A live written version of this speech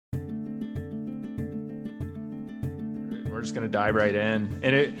we're just going to dive right in.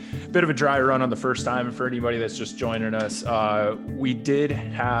 And a bit of a dry run on the first time for anybody that's just joining us. We did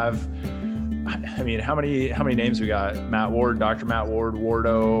have, I mean, how many names we got? Matt Ward, Dr. Matt Ward,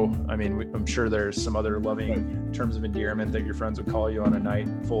 Wardo. I mean, I'm sure there's some other loving terms of endearment that your friends would call you on a night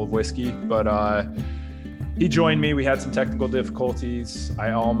full of whiskey, but he joined me. We had some technical difficulties.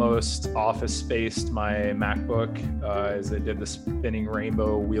 I almost office spaced my MacBook as I did the spinning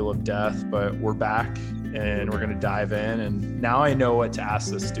rainbow wheel of death, but we're back and we're going to dive in. And now I know what to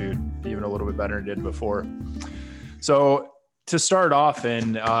ask this dude even a little bit better than I did before. So to start off,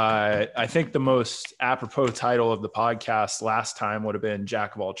 and I think the most apropos title of the podcast last time would have been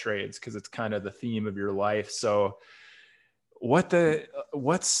Jack of all trades, because it's kind of the theme of your life. So why'd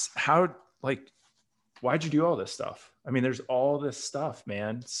you do all this stuff? I mean, there's all this stuff,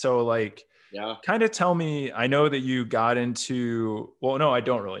 man. So kind of tell me, I know that you got into, well, no, I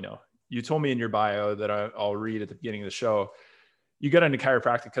don't really know. You told me in your bio that I'll read at the beginning of the show, you got into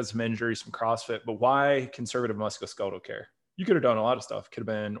chiropractic because of some injuries from CrossFit, but why conservative musculoskeletal care? You could have done a lot of stuff. Could have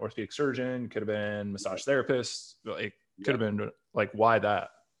been orthopedic surgeon, could have been massage therapist. It could have been why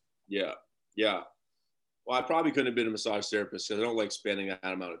that? Yeah. Yeah. Well, I probably couldn't have been a massage therapist because I don't like spending that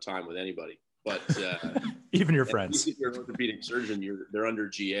amount of time with anybody. But even your friends, if you're an orthopedic surgeon, they're under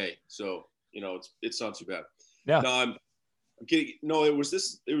GA, so it's not too bad. Yeah. No, I'm kidding. No, it was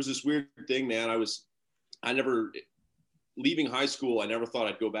this weird thing, man. I never leaving high school. I never thought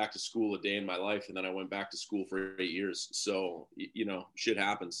I'd go back to school a day in my life, and then I went back to school for 8 years. So shit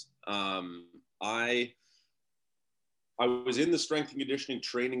happens. I was in the strength and conditioning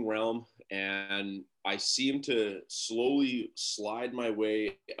training realm, and I seemed to slowly slide my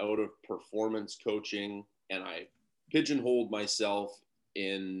way out of performance coaching, and I pigeonholed myself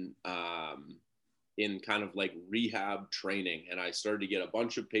in kind of like rehab training. And I started to get a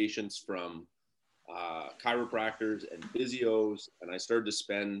bunch of patients from chiropractors and physios, and I started to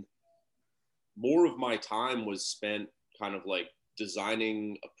spend more of my time was spent kind of like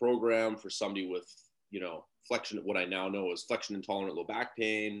designing a program for somebody with, flexion, what I now know is flexion intolerant low back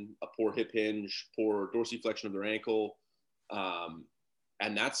pain, a poor hip hinge, poor dorsiflexion of their ankle.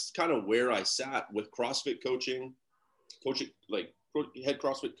 And that's kind of where I sat with CrossFit coaching, like head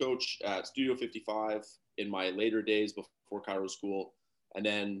CrossFit coach at Studio 55 in my later days before Chiro school. And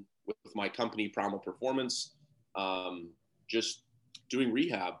then with my company, Primal Performance, just doing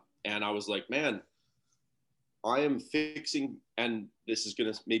rehab. And I was like, man, I am fixing, and this is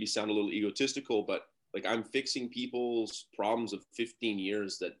going to maybe sound a little egotistical, but I'm fixing people's problems of 15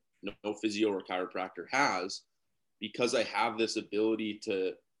 years that no physio or chiropractor has, because I have this ability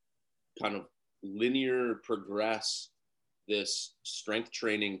to kind of linear progress this strength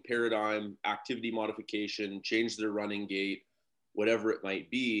training paradigm, activity modification, change their running gait, whatever it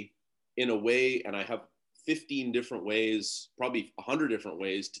might be, in a way. And I have 15 different ways, probably 100 different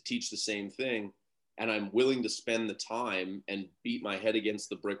ways to teach the same thing. And I'm willing to spend the time and beat my head against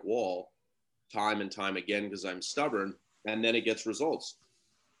the brick wall time and time again because I'm stubborn, and then it gets results.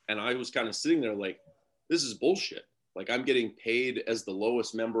 And I was kind of sitting there like, this is bullshit. Like, I'm getting paid as the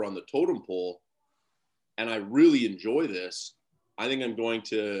lowest member on the totem pole, and I really enjoy this. I think I'm going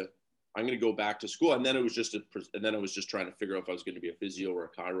to go back to school. And then it was just trying to figure out if I was going to be a physio or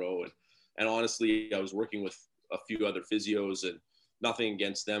a chiro. And honestly, I was working with a few other physios, and nothing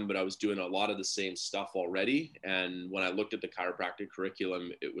against them, but I was doing a lot of the same stuff already. And when I looked at the chiropractic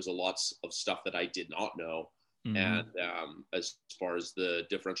curriculum, it was a lot of stuff that I did not know. Mm-hmm. And as far as the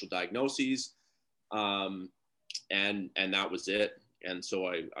differential diagnoses, and that was it. And so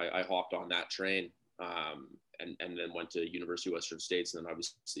I hopped on that train, and then went to University of Western States. And then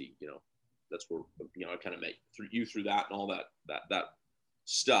obviously, that's where, I kind of met through that and all that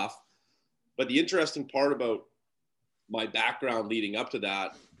stuff. But the interesting part about my background leading up to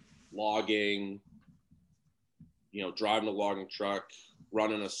that, logging, driving a logging truck,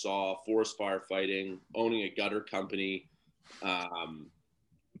 running a saw, forest firefighting, owning a gutter company,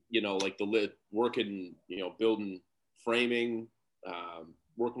 working, building framing,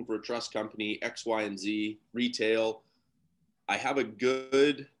 working for a trust company, X, Y, and Z, retail. I have a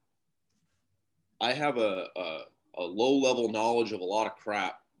low level knowledge of a lot of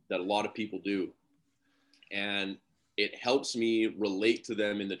crap that a lot of people do. And it helps me relate to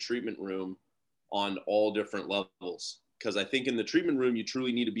them in the treatment room on all different levels. Because I think in the treatment room, you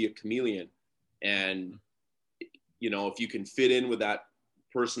truly need to be a chameleon. And, if you can fit in with that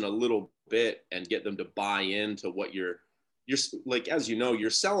person a little bit and get them to buy into what you're like, as you're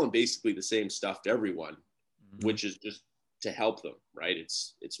selling basically the same stuff to everyone, mm-hmm. which is just to help them, right?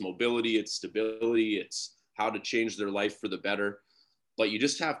 It's mobility, it's stability, it's how to change their life for the better. But you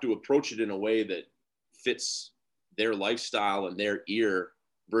just have to approach it in a way that fits their lifestyle and their ear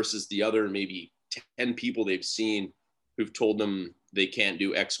versus the other maybe 10 people they've seen who've told them they can't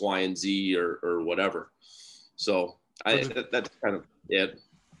do X, Y, and Z or whatever. So that's kind of it.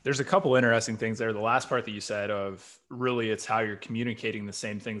 There's a couple interesting things there. The last part that you said of really it's how you're communicating the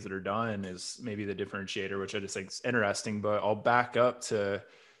same things that are done is maybe the differentiator, which I just think is interesting. But I'll back up to,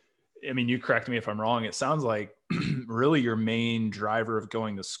 I mean, you correct me if I'm wrong. It sounds like really your main driver of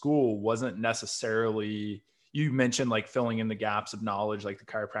going to school wasn't necessarily, you mentioned like filling in the gaps of knowledge, like the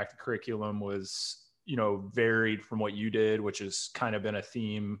chiropractic curriculum was, you know, varied from what you did, which has kind of been a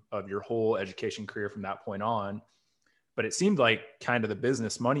theme of your whole education career from that point on. But it seemed like kind of the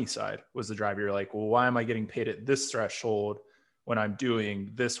business money side was the driver. You're like, well, why am I getting paid at this threshold when I'm doing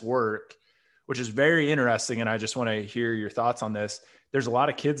this work, which is very interesting. And I just want to hear your thoughts on this. There's a lot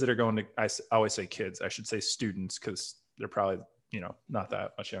of kids that are going to, I always say kids, I should say students, because they're probably, you know, not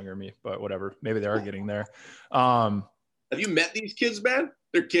that much younger than me, but whatever. Maybe they are getting there. Have you met these kids, man?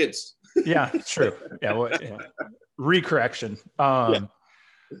 They're kids. Yeah, true. Yeah. Well, yeah. Recorrection.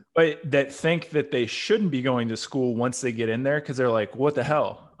 But that think that they shouldn't be going to school once they get in there because they're like, what the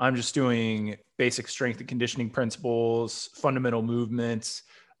hell? I'm just doing basic strength and conditioning principles, fundamental movements.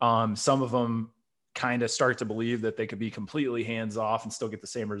 Some of them kind of start to believe that they could be completely hands off and still get the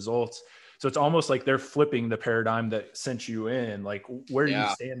same results. So it's almost like they're flipping the paradigm that sent you in. Like, where do you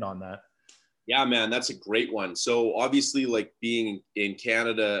stand on that? Yeah, man, that's a great one. So obviously, like being in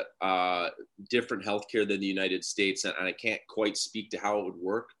Canada, different healthcare than the United States, and I can't quite speak to how it would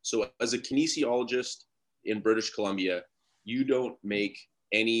work. So as a kinesiologist in British Columbia, you don't make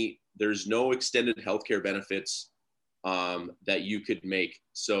there's no extended healthcare benefits that you could make.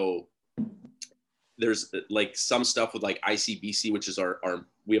 So there's like some stuff with like ICBC, which is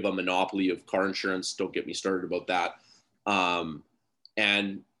we have a monopoly of car insurance. Don't get me started about that.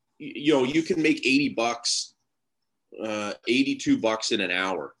 And you know, you can make $80, $82 in an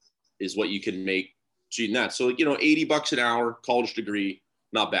hour is what you can make doing that. So, you know, $80 an hour, college degree,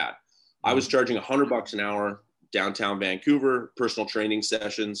 not bad. I was charging $100 an hour downtown Vancouver, personal training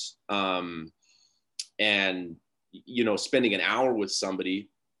sessions. And, you know, spending an hour with somebody.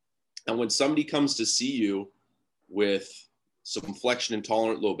 And when somebody comes to see you with some flexion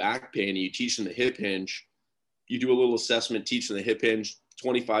intolerant low back pain and you teach them the hip hinge, you do a little assessment, teach them the hip hinge,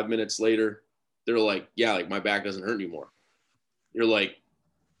 25 minutes later, they're like, yeah, like my back doesn't hurt anymore. You're like,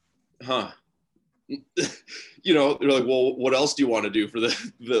 huh? You know, they're like, well, what else do you want to do for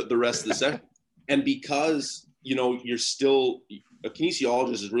the rest of the session? And because, you know, you're still a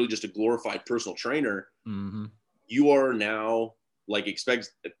kinesiologist is really just a glorified personal trainer. Mm-hmm. You are now like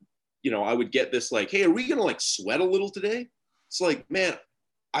you know, I would get this like, hey, are we going to like sweat a little today? It's like, man,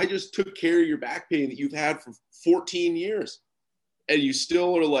 I just took care of your back pain that you've had for 14 years. And you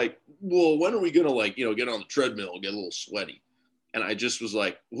still are like, well, when are we going to like, you know, get on the treadmill and get a little sweaty? And I just was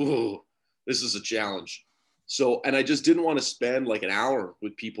like, whoa, this is a challenge. So, and I just didn't want to spend like an hour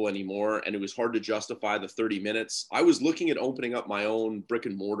with people anymore. And it was hard to justify the 30 minutes. I was looking at opening up my own brick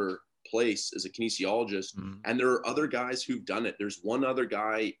and mortar place as a kinesiologist. Mm-hmm. And there are other guys who've done it. There's one other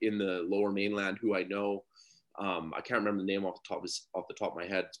guy in the Lower Mainland who I know. I can't remember the name off the top of my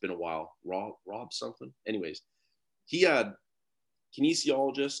head. It's been a while. Rob something. Anyways, he had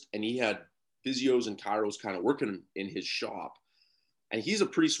kinesiologist and he had physios and chiros kind of working in his shop, and he's a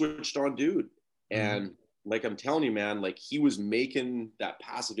pretty switched on dude. And like I'm telling you, man, like he was making that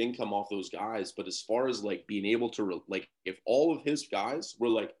passive income off those guys. But as far as like being able to like, if all of his guys were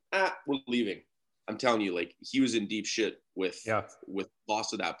like, we're leaving, I'm telling you, like he was in deep shit with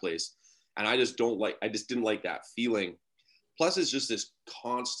loss of that place. And I just didn't like that feeling. Plus it's just this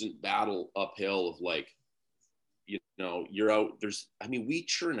constant battle uphill of like, you know, you're out.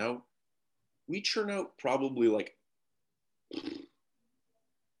 We churn out probably like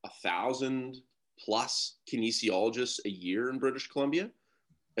 1,000 plus kinesiologists a year in British Columbia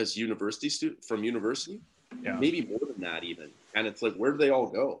as from university, maybe more than that even. And it's like, where do they all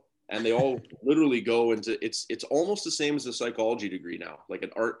go? And they all literally go into, it's almost the same as a psychology degree now, like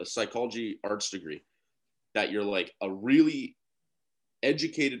a psychology arts degree, that you're like a really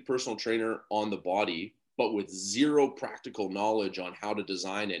educated personal trainer on the body, but with zero practical knowledge on how to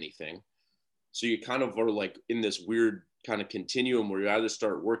design anything. So you kind of are like in this weird kind of continuum where you either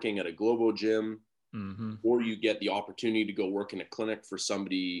start working at a Globo gym, or you get the opportunity to go work in a clinic for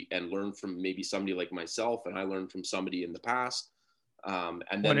somebody and learn from maybe somebody like myself. And I learned from somebody in the past.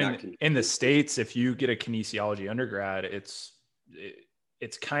 And then in the States, if you get a kinesiology undergrad, it's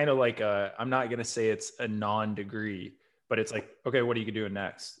kind of like I'm not going to say it's a non-degree, but it's like, okay, what are you doing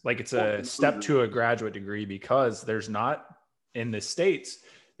next? Like it's a step to a graduate degree, because there's not in the States,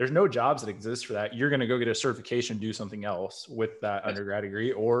 there's no jobs that exist for that. You're going to go get a certification, do something else with that undergrad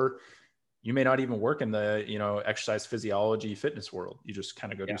degree, or you may not even work in the, exercise physiology fitness world. You just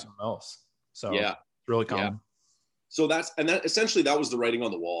kind of go do something else. So yeah, it's really common. So that essentially that was the writing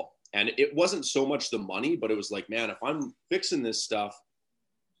on the wall. And it wasn't so much the money, but it was like, man, if I'm fixing this stuff,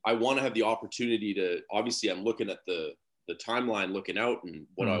 I want to have the opportunity to, obviously I'm looking at the timeline, looking out and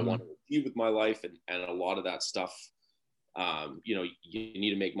what I want to achieve with my life. And a lot of that stuff, you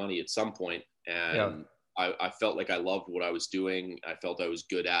need to make money at some point. And I felt like I loved what I was doing. I felt I was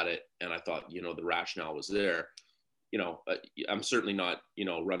good at it. And I thought, the rationale was there. I'm certainly not,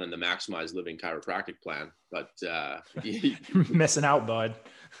 running the Maximize Living chiropractic plan, but missing out, bud.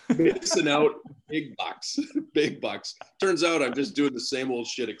 Missing out, big bucks. Turns out I'm just doing the same old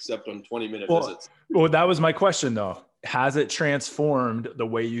shit except on 20-minute visits. Well, that was my question though. Has it transformed the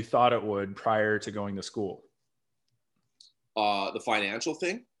way you thought it would prior to going to school? The financial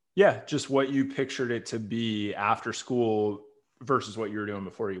thing? Yeah, just what you pictured it to be after school versus what you were doing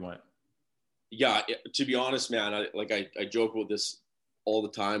before you went. Yeah, to be honest, man, I joke about this all the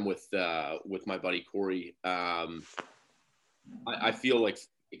time with my buddy Corey. I feel like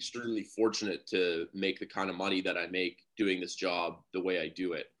extremely fortunate to make the kind of money that I make doing this job the way I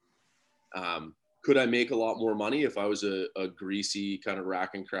do it. Could I make a lot more money if I was a greasy kind of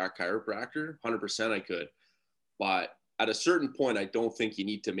rack and crack chiropractor? 100% I could. But at a certain point, I don't think you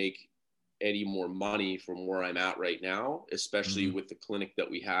need to make any more money from where I'm at right now, especially with the clinic that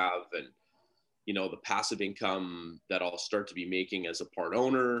we have and the passive income that I'll start to be making as a part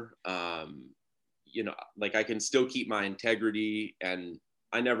owner. I can still keep my integrity, and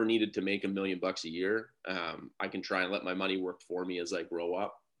I never needed to make $1 million a year. I can try and let my money work for me as I grow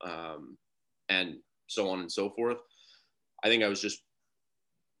up, and so on and so forth. I think I was just,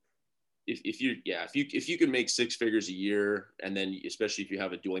 if you can make 6 figures a year, and then especially if you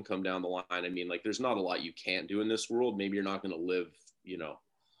have a dual income down the line, I mean, like there's not a lot you can't do in this world. Maybe you're not going to live,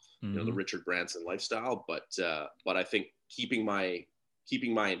 the Richard Branson lifestyle, but I think keeping my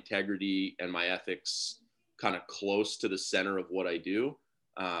integrity and my ethics kind of close to the center of what I do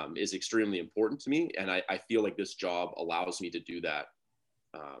is extremely important to me. And I feel like this job allows me to do that.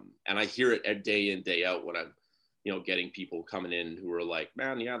 And I hear it day in, day out when I'm, getting people coming in who are like,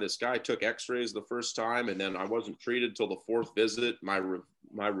 man, yeah, this guy took x-rays the first time and then I wasn't treated till the 4th visit.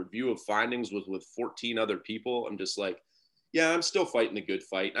 My review of findings was with 14 other people. I'm just like, yeah, I'm still fighting the good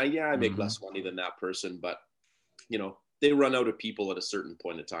fight. I make less money than that person, but they run out of people at a certain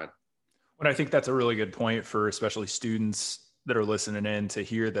point in time. But I think that's a really good point for especially students that are listening in to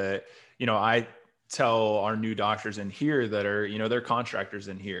hear that, I tell our new doctors in here that are, they're contractors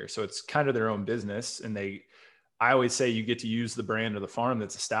in here. So it's kind of their own business. And I always say you get to use the brand of the farm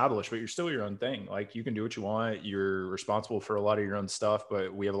that's established, but you're still your own thing. Like you can do what you want. You're responsible for a lot of your own stuff,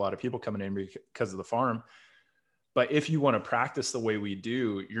 but we have a lot of people coming in because of the farm. But if you want to practice the way we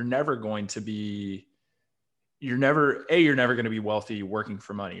do, you're never going to be wealthy working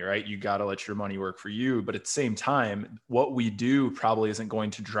for money, right? You got to let your money work for you. But at the same time, what we do probably isn't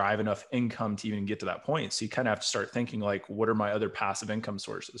going to drive enough income to even get to that point. So you kind of have to start thinking like, what are my other passive income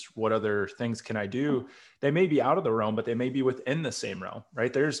sources? What other things can I do? They may be out of the realm, but they may be within the same realm,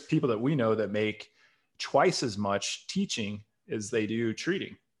 right? There's people that we know that make twice as much teaching as they do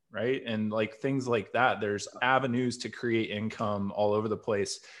treating. Right. And like things like that, there's avenues to create income all over the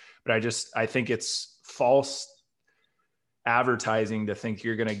place. But I think it's false advertising to think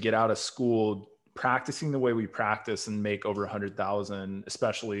you're going to get out of school practicing the way we practice and make over 100,000,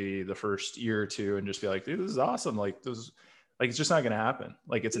 especially the first year or two, and just be like, dude, this is awesome. It's just not going to happen.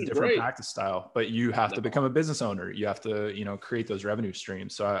 Like it's a different practice style, but you have to become a business owner. You have to, create those revenue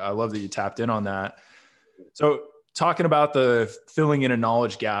streams. So I love that you tapped in on that. So talking about the filling in of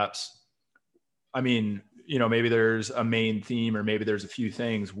knowledge gaps, I mean, maybe there's a main theme or maybe there's a few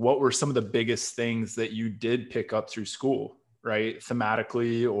things. What were some of the biggest things that you did pick up through school, right?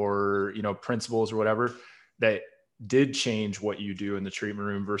 Thematically or, principles or whatever that did change what you do in the treatment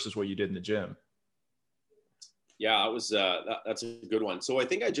room versus what you did in the gym? Yeah, it was, that's a good one. So I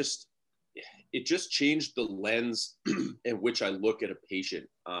think it just changed the lens in which I look at a patient.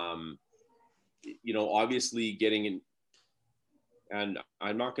 Obviously getting in, and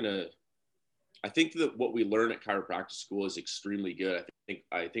I think that what we learn at chiropractic school is extremely good.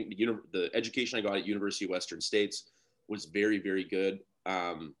 I think the education I got at University of Western States was very, very good.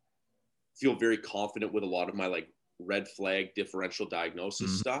 Feel very confident with a lot of my like red flag differential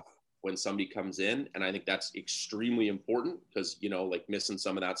diagnosis stuff when somebody comes in. And I think that's extremely important because, like missing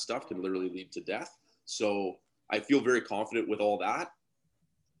some of that stuff can literally lead to death. So I feel very confident with all that.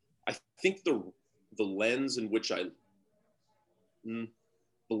 I think the lens in which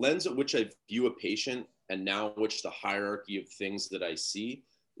the lens at which I view a patient, and now which the hierarchy of things that I see,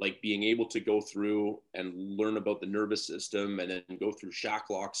 like being able to go through and learn about the nervous system and then go through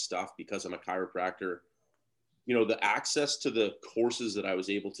Shacklock stuff because I'm a chiropractor, you know, the access to the courses that I was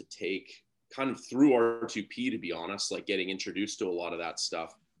able to take kind of through R2P, to be honest, like getting introduced to a lot of that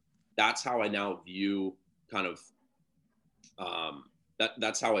stuff. That's how I now view kind of,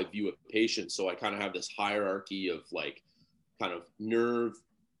 that's how I view a patient. So I kind of have this hierarchy of like kind of nerve,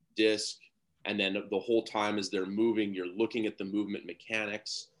 disc, and then the whole time as they're moving, you're looking at the movement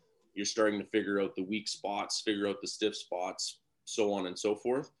mechanics, you're starting to figure out the weak spots, figure out the stiff spots, so on and so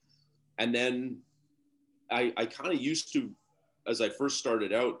forth. And then I kind of used to, as I first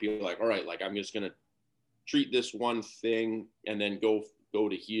started out, be like, all right, like I'm just going to treat this one thing and then go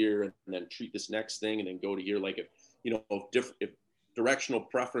to here and then treat this next thing and then go to here. Like if, you know, if directional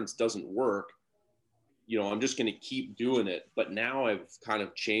preference doesn't work, you know, I'm just going to keep doing it. But now I've kind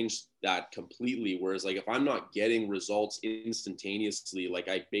of changed that completely. Whereas like, if I'm not getting results instantaneously, like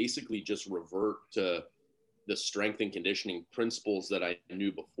I basically just revert to the strength and conditioning principles that I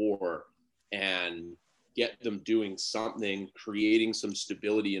knew before and get them doing something, creating some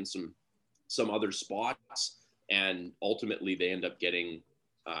stability in some other spots. And ultimately they end up getting,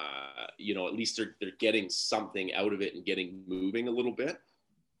 you know, at least they're getting something out of it and getting moving a little bit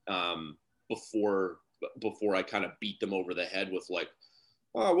before I kind of beat them over the head with like,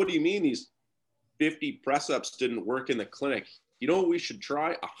 oh, what do you mean these 50 press ups didn't work in the clinic? You know, we should try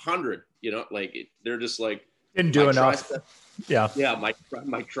 100, you know, like they're just like, didn't do enough. Yeah.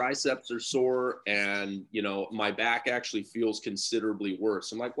 My triceps are sore and, you know, my back actually feels considerably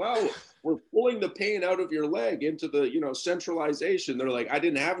worse. I'm like, well, we're pulling the pain out of your leg into the, you know, centralization. They're like, I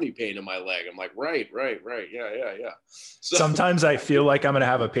didn't have any pain in my leg. I'm like, right. Yeah. So sometimes I feel like I'm going to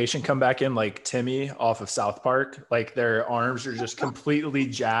have a patient come back in like Timmy off of South Park. Like their arms are just completely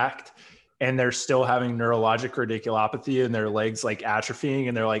jacked and they're still having neurologic radiculopathy and their legs like atrophying.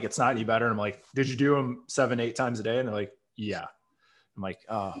 And they're like, it's not any better. And I'm like, did you do them 7-8 times a day? And they're like, yeah. I'm like,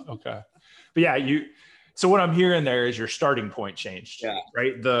 oh, okay. But yeah, so what I'm hearing there is your starting point changed,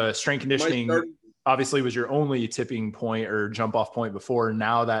 right? The strength conditioning obviously was your only tipping point or jump off point before.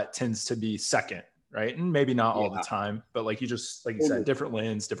 Now that tends to be second, right? And maybe not all the time, but like you said, different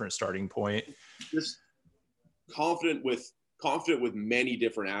lens, different starting point. Just confident with many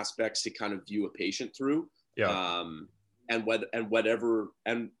different aspects to kind of view a patient through. Yeah.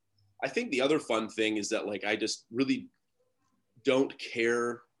 And I think the other fun thing is that like, I just really don't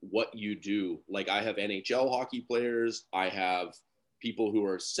care what you do. Like I have NHL hockey players. I have people who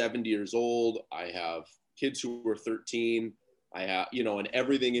are 70 years old. I have kids who are 13. I have, you know, and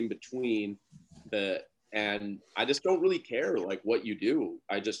everything in between and I just don't really care like what you do.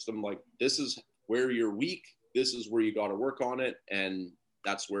 I'm like, this is where you're weak. This is where you got to work on it. And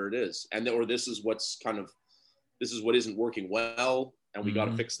that's where it is. Or this is what isn't working well. And we got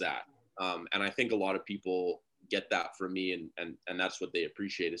to fix that. And I think a lot of people get that from me and that's what they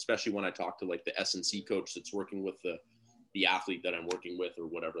appreciate, especially when I talk to like the S&C coach that's working with the athlete that I'm working with or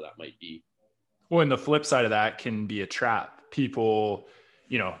whatever that might be. Well, and the flip side of that can be a trap. People,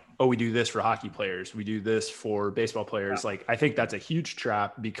 you know, oh, we do this for hockey players. We do this for baseball players. Yeah. Like, I think that's a huge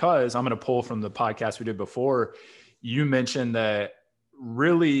trap because I'm going to pull from the podcast we did before. You mentioned that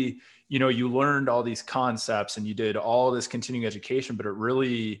really, you know, you learned all these concepts and you did all this continuing education, but it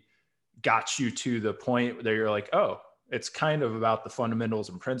really got you to the point that you're like, oh, it's kind of about the fundamentals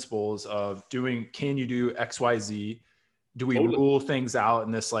and principles of can you do X, Y, Z? Do we rule things out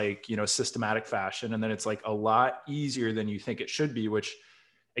in this like, you know, systematic fashion? And then it's like a lot easier than you think it should be, which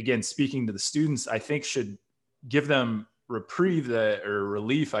again, speaking to the students, I think should give them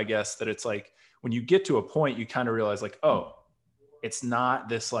relief, I guess, that it's like, when you get to a point, you kind of realize like, oh, it's not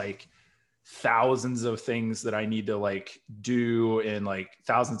this like thousands of things that I need to like do and like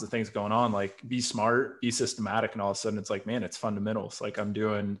thousands of things going on, like be smart, be systematic. And all of a sudden it's like, man, it's fundamentals. Like I'm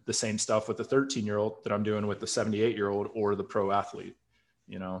doing the same stuff with the 13-year-old that I'm doing with the 78-year-old or the pro athlete,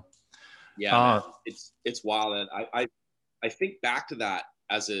 you know? Yeah. It's wild. And I think back to that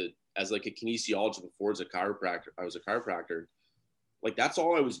as like a kinesiologist before I was a chiropractor. Like that's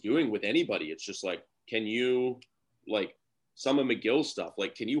all I was doing with anybody. It's just like, can you like, some of McGill's stuff,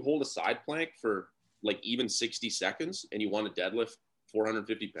 like, can you hold a side plank for like even 60 seconds and you want to deadlift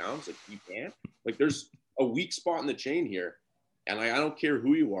 450 pounds? Like you can't. Like there's a weak spot in the chain here. And I don't care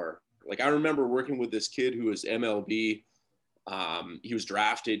who you are. Like I remember working with this kid who was MLB. He was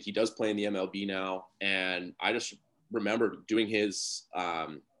drafted. He does play in the MLB now. And I just remember doing his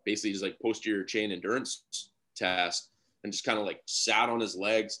basically his like posterior chain endurance test and just kind of like sat on his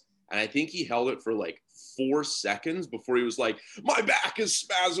legs. And I think he held it for like 4 seconds before he was like, my back is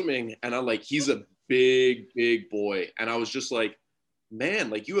spasming. And I'm like, he's a big boy. And I was just like, man,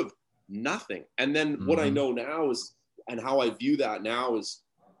 like you have nothing. And then what I know now is, and how I view that now is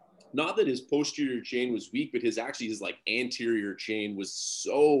not that his posterior chain was weak, but his like anterior chain was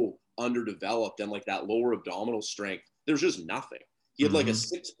so underdeveloped, and like that lower abdominal strength, there's just nothing. He had like a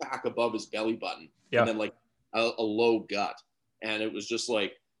 6-pack above his belly button, and then like a low gut. And it was just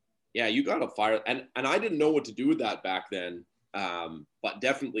like, yeah, you got to fire. And I didn't know what to do with that back then. But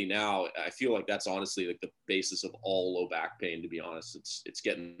definitely now I feel like that's honestly like the basis of all low back pain, to be honest. It's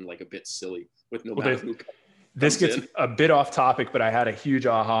getting like a bit silly with no matter who. This gets a bit off topic, but I had a huge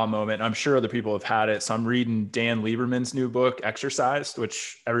aha moment. I'm sure other people have had it. So I'm reading Dan Lieberman's new book, Exercised,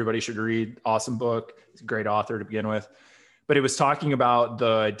 which everybody should read. Awesome book. He's a great author to begin with. But it was talking about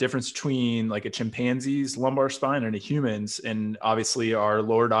the difference between like a chimpanzee's lumbar spine and a human's. And obviously our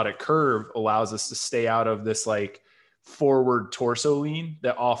lordotic curve allows us to stay out of this like forward torso lean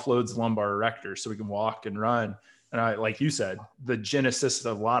that offloads lumbar erector so we can walk and run. And like you said, the genesis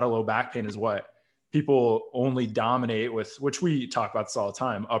of a lot of low back pain is what people only dominate with, which we talk about this all the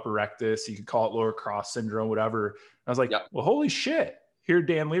time, upper rectus, you could call it lower cross syndrome, whatever. I was like, well, holy shit. Here,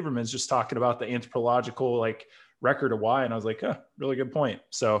 Dan Lieberman's just talking about the anthropological like record of why. And I was like, really good point.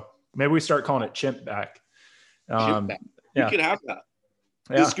 So maybe we start calling it chimp back. Chimp back. You could have that.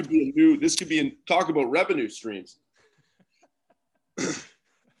 Yeah. This could be talk about revenue streams.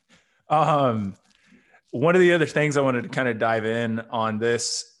 One of the other things I wanted to kind of dive in on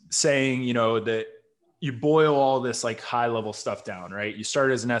this, saying, you know, that you boil all this like high level stuff down, right? You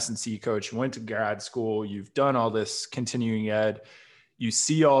started as an S&C coach, you went to grad school, you've done all this continuing ed, you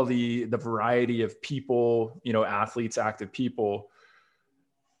see all the variety of people, you know, athletes, active people.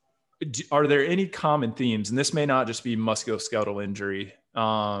 Are there any common themes? And this may not just be musculoskeletal injury.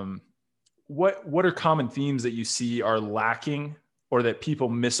 What are common themes that you see are lacking or that people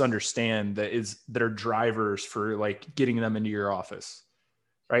misunderstand that are drivers for like getting them into your office?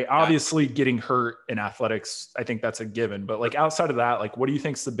 Right. Obviously getting hurt in athletics, I think that's a given, but like outside of that, like what do you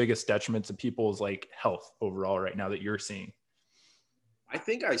think is the biggest detriment to people's like health overall right now that you're seeing? I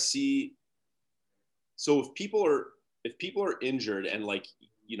think I see. So if people are injured and like,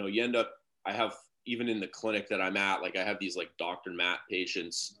 you know, you end up, I have, even in the clinic that I'm at, like I have these like Dr. Matt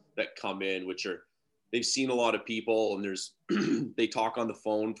patients that come in, they've seen a lot of people and they talk on the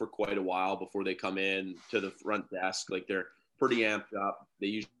phone for quite a while before they come in to the front desk. Like they're pretty amped up. They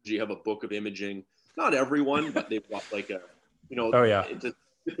usually have a book of imaging. Not everyone, but they've got like it's a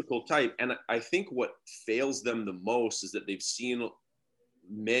typical type. And I think what fails them the most is that they've seen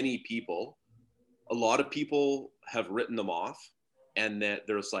many people. A lot of people have written them off, and that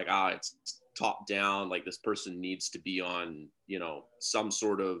they're just like, it's top down. Like this person needs to be on, you know, some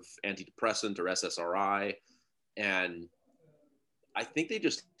sort of antidepressant or SSRI. And I think they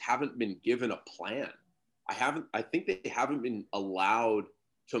just haven't been given a plan. I think they haven't been allowed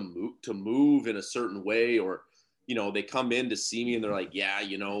to move in a certain way, or, you know, they come in to see me and they're like, yeah,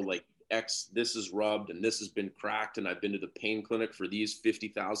 you know, like this is rubbed and this has been cracked. And I've been to the pain clinic for these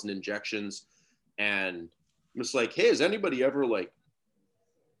 50,000 injections. And I'm just like, hey, has anybody ever like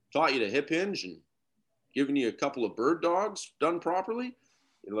taught you to hip hinge and given you a couple of bird dogs done properly?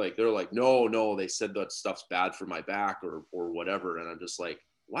 They're like, no, they said that stuff's bad for my back or whatever. And I'm just like,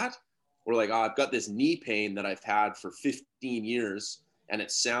 what? Or like, I've got this knee pain that I've had for 15 years and it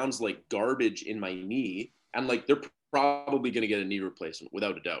sounds like garbage in my knee. And like, they're probably going to get a knee replacement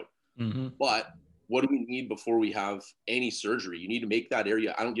without a doubt. Mm-hmm. But what do we need before we have any surgery? You need to make that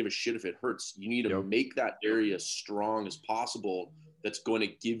area, I don't give a shit if it hurts. You need to make that area as strong as possible. That's going to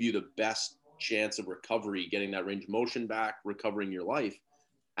give you the best chance of recovery, getting that range of motion back, recovering your life.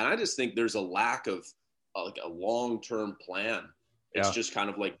 And I just think there's a lack of like a long-term plan. It's just kind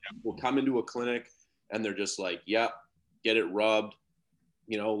of like we'll come into a clinic and they're just like, get it rubbed,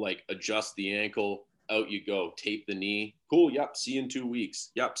 you know, like adjust the ankle, out you go, tape the knee. Cool. Yep. See you in 2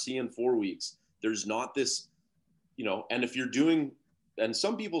 weeks. Yep. See you in 4 weeks. There's not this, you know, and if you're doing, and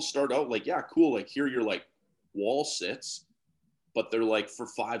some people start out like, yeah, cool. Like here you're like wall sits, but they're like for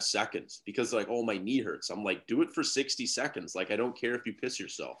 5 seconds because like, oh, my knee hurts. I'm like, do it for 60 seconds. Like, I don't care if you piss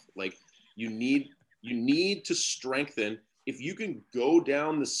yourself. Like you need to strengthen. If you can go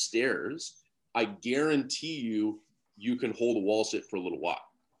down the stairs, I guarantee you can hold a wall sit for a little while.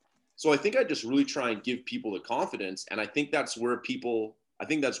 So I think I just really try and give people the confidence. And I think that's where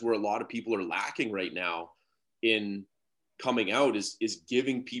a lot of people are lacking right now in coming out is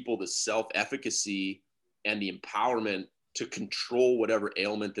giving people the self-efficacy and the empowerment to control whatever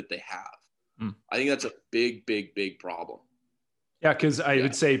ailment that they have. I think that's a big, big, big problem. Yeah, because I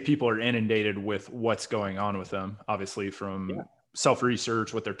would say people are inundated with what's going on with them, obviously from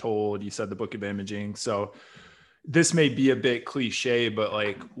self-research, what they're told. You said the Book of Imaging. So this may be a bit cliche, but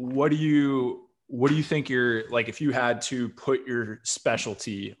like, what do you think you're like, if you had to put your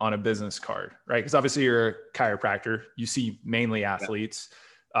specialty on a business card, right? Because obviously you're a chiropractor, you see mainly athletes,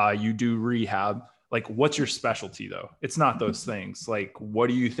 you do rehab. Like, what's your specialty though? It's not those things. Like, what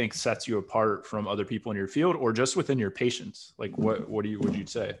do you think sets you apart from other people in your field or just within your patients? Like, would you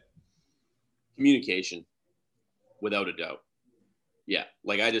say? Communication, without a doubt. Yeah.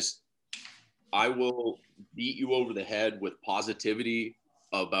 Like I will beat you over the head with positivity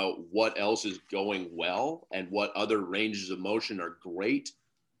about what else is going well and what other ranges of motion are great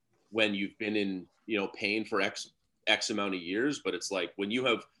when you've been in, pain for X amount of years. But it's like when you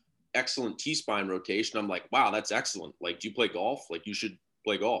have excellent T-spine rotation, I'm like, wow, that's excellent. Like, do you play golf? Like, you should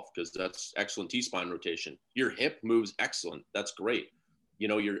play golf because that's excellent T-spine rotation. Your hip moves excellent. That's great.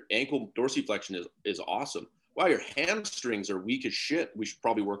 Your ankle dorsiflexion is awesome. Wow, your hamstrings are weak as shit. We should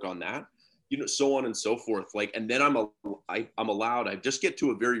probably work on that. So on and so forth. Like, and then I'm allowed, I just get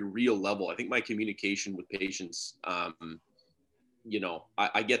to a very real level. I think my communication with patients, I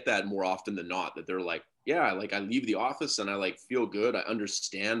get that more often than not, that they're like, yeah, like I leave the office and I like feel good. I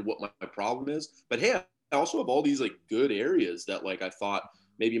understand what my problem is, but hey, I also have all these like good areas that like I thought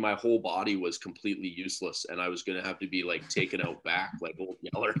maybe my whole body was completely useless and I was going to have to be like taken out back like old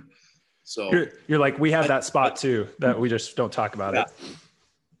Yeller. So You're like, we have that spot too, that we just don't talk about it.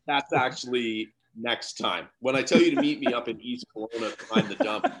 That's actually next time. When I tell you to meet me up in East Kelowna behind the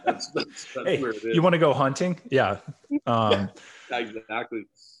dump, that's hey, where it is. You want to go hunting? Yeah. Yeah, exactly.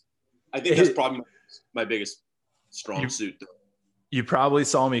 I think that's probably my biggest strong suit. You probably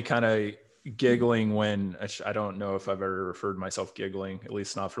saw me kind of giggling when I don't know if I've ever referred to myself giggling, at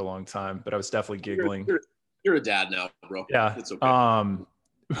least not for a long time, but I was definitely giggling. You're a dad now, bro. Yeah. It's okay.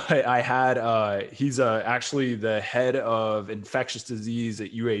 I had, he's actually the head of infectious disease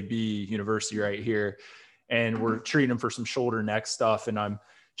at UAB University right here. And we're treating him for some shoulder neck stuff. And I'm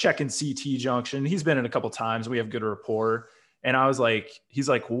checking CT junction. He's been in a couple of times. We have good rapport. And I was like, he's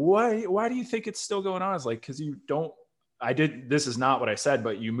like, why do you think it's still going on? I was like, cause this is not what I said,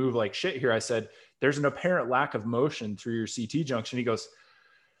 but you move like shit here. I said, there's an apparent lack of motion through your CT junction. He goes,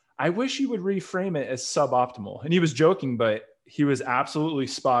 I wish you would reframe it as suboptimal. And he was joking, but he was absolutely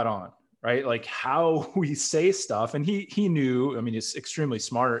spot on, right? Like how we say stuff. And he knew, I mean, he's extremely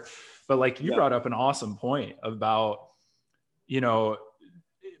smart, but like you brought up an awesome point about,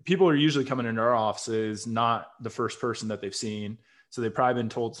 people are usually coming into our offices, not the first person that they've seen. So they've probably been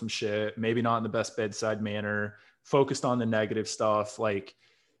told some shit, maybe not in the best bedside manner, focused on the negative stuff. Like,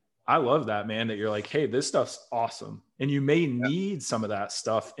 I love that, man, that you're like, hey, this stuff's awesome. And you may need some of that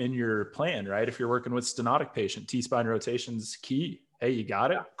stuff in your plan, right? If you're working with stenotic patient, T-spine rotation's key. Hey, you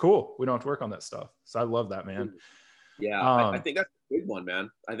got it? Cool. We don't have to work on that stuff. So I love that, man. Yeah, I think that's a big one, man.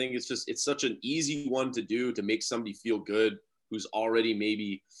 I think it's such an easy one to do to make somebody feel good who's already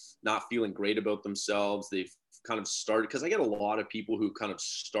maybe not feeling great about themselves. They've kind of started, because I get a lot of people who kind of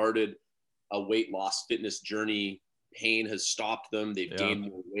started a weight loss fitness journey. Pain has stopped them. They've gained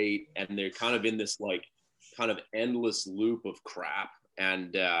more weight, and they're kind of in this like kind of endless loop of crap.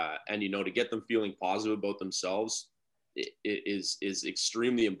 And to get them feeling positive about themselves is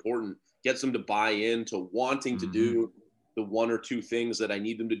extremely important. Gets them to buy into wanting to do the one or two things that I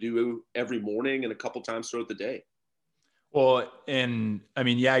need them to do every morning and a couple times throughout the day. Well, and I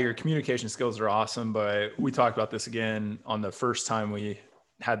mean, your communication skills are awesome, but we talked about this again on the first time we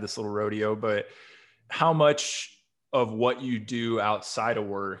had this little rodeo, but how much of what you do outside of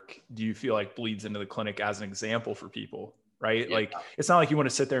work do you feel like bleeds into the clinic as an example for people, right? Yeah. Like, it's not like you want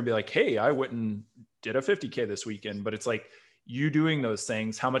to sit there and be like, hey, I went and did a 50K this weekend, but it's like you doing those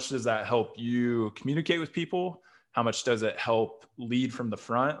things. How much does that help you communicate with people? How much does it help lead from the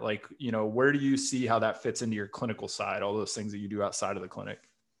front? Like, where do you see how that fits into your clinical side, all those things that you do outside of the clinic?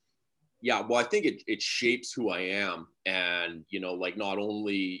 Yeah, well, I think it shapes who I am. And, like not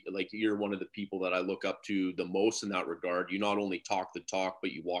only like you're one of the people that I look up to the most in that regard. You not only talk the talk,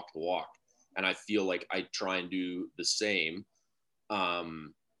 but you walk the walk. And I feel like I try and do the same.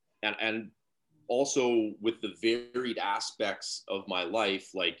 And also with the varied aspects of my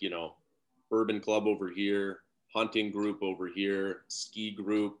life, like, urban club over here, hunting group over here, ski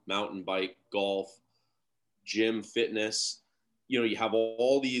group, mountain bike, golf, gym, fitness, you have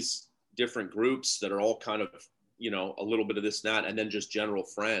all these different groups that are all kind of, a little bit of this and that, and then just general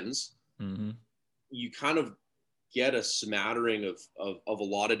friends. You kind of get a smattering of a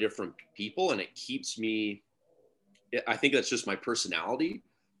lot of different people, and it keeps me, I think that's just my personality,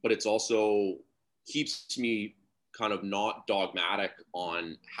 but it's also keeps me kind of not dogmatic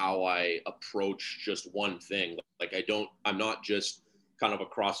on how I approach just one thing. Like I'm not just kind of a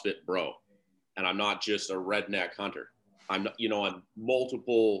CrossFit bro, and I'm not just a redneck hunter. I'm on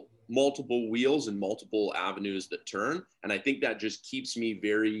multiple wheels and multiple avenues that turn. And I think that just keeps me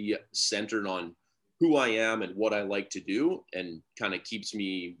very centered on who I am and what I like to do, and kind of keeps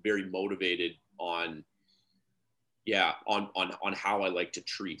me very motivated on how I like to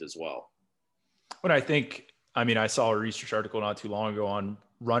treat as well. I saw a research article not too long ago on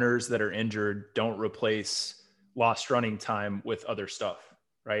runners that are injured don't replace lost running time with other stuff,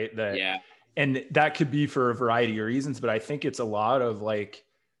 right? And that could be for a variety of reasons, but I think it's a lot of like,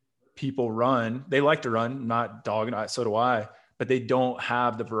 people run, they like to run, not dogging, so do I, but they don't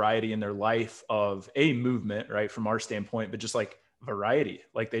have the variety in their life of a movement, right? From our standpoint, but just like variety,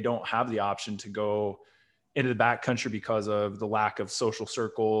 like they don't have the option to go into the backcountry because of the lack of social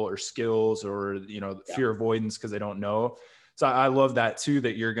circle or skills, or, fear avoidance because they don't know. So I love that too,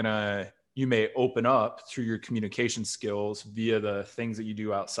 that you may open up through your communication skills via the things that you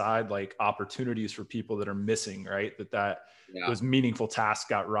do outside, like opportunities for people that are missing, right? Those meaningful tasks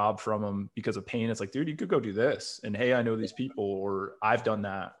got robbed from them because of pain. It's like, dude, you could go do this. And hey, I know these people, or I've done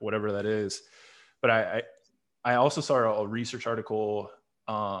that, whatever that is. But I also saw a research article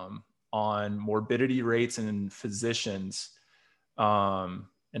on morbidity rates in physicians,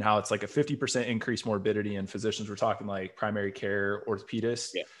 and how it's like a 50% increased morbidity in physicians. We're talking like primary care orthopedists.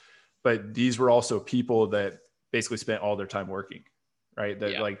 Yeah. But these were also people that basically spent all their time working, right?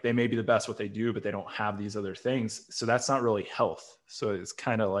 That like, they may be the best what they do, but they don't have these other things. So that's not really health. So it's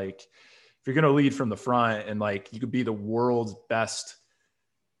kind of like, if you're going to lead from the front, and like, you could be the world's best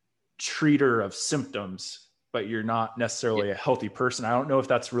treater of symptoms, but you're not necessarily a healthy person. I don't know if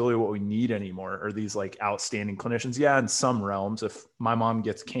that's really what we need anymore, or these like outstanding clinicians. Yeah. In some realms, if my mom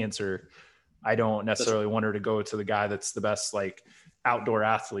gets cancer, I don't necessarily want her to go to the guy that's the best, like, outdoor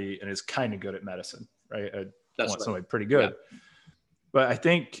athlete and is kind of good at medicine, right? I want somebody pretty good. Yeah. But I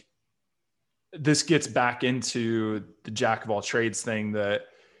think this gets back into the jack of all trades thing, that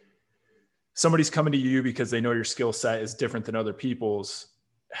somebody's coming to you because they know your skill set is different than other people's.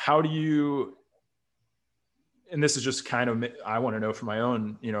 How do you, and this is just kind of, I want to know for my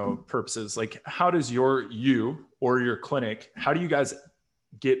own, purposes, like, how does you or your clinic, how do you guys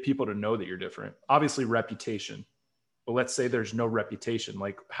get people to know that you're different? Obviously reputation, but let's say there's no reputation.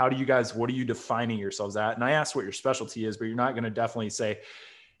 Like, what are you defining yourselves at? And I asked what your specialty is, but you're not going to definitely say,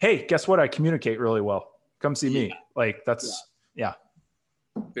 hey, guess what? I communicate really well. Come see me. Like, that's,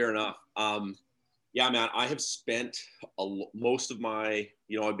 Fair enough. Man, I have spent most of my,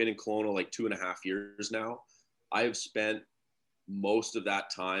 I've been in Kelowna like 2.5 years now. I have spent most of that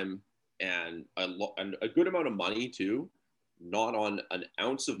time and a good amount of money too, not on an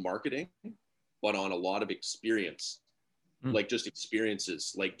ounce of marketing, but on a lot of experience. Like just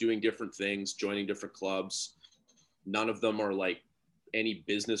experiences, like doing different things, joining different clubs. None of them are like any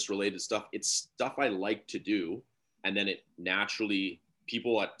business related stuff. It's stuff I like to do. And then it naturally,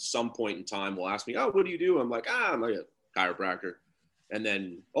 people at some point in time will ask me, oh, what do you do? I'm like, I'm like a chiropractor. And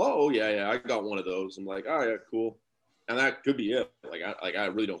then, oh yeah, I got one of those. I'm like, oh yeah, cool. And that could be it. I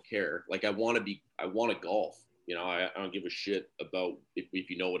really don't care. Like I want to golf. I don't give a shit about if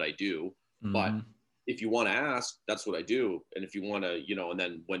you know what I do, but if you want to ask, that's what I do. And if you want to, and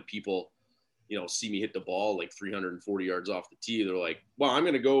then when people, see me hit the ball like 340 yards off the tee, they're like, well, I'm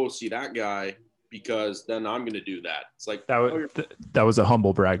going to go see that guy because then I'm going to do that. It's like, that was a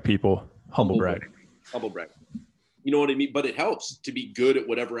humble brag, people. Humble brag. You know what I mean? But it helps to be good at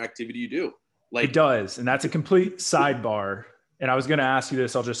whatever activity you do. Like it does. And that's a complete sidebar. And I was going to ask you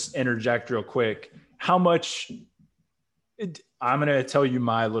this. I'll just interject real quick. I'm going to tell you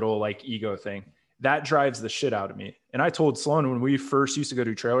my little like ego thing. That drives the shit out of me. And I told Sloan when we first used to go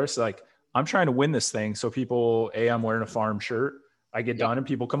to trailers, like, I'm trying to win this thing. So people, I'm wearing a farm shirt. I get done and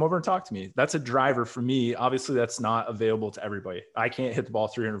people come over and talk to me. That's a driver for me. Obviously that's not available to everybody. I can't hit the ball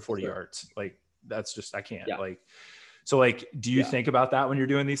 340 yards. Like that's just, I can't so like, do you think about that when you're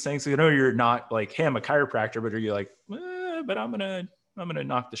doing these things? So, you're not like, hey, I'm a chiropractor, but are you like, but I'm going to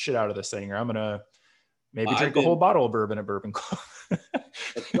knock the shit out of this thing, or I'm going to maybe drink a whole bottle of bourbon at Bourbon Club.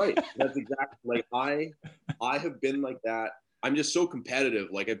 That's right. That's exactly like I have been like that. I'm just so competitive.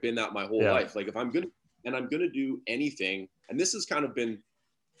 Like I've been that my whole life. Like if I'm going to do anything, and this has kind of been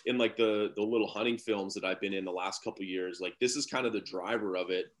in like the little hunting films that I've been in the last couple of years, like this is kind of the driver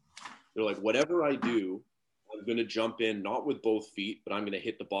of it. They're like, whatever I do, I'm going to jump in, not with both feet, but I'm going to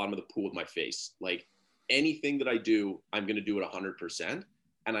hit the bottom of the pool with my face. Like anything that I do, I'm going to do it 100%.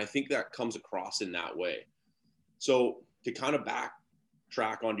 And I think that comes across in that way. So to kind of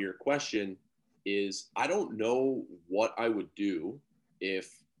backtrack onto your question, is I don't know what I would do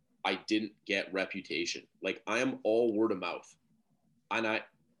if I didn't get reputation. Like, I am all word of mouth. And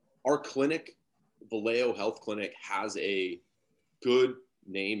our clinic, Vallejo Health Clinic, has a good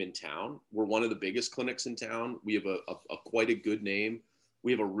name in town. We're one of the biggest clinics in town. We have a quite a good name.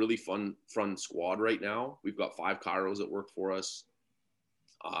 We have a really fun squad right now. We've got 5 chiros that work for us,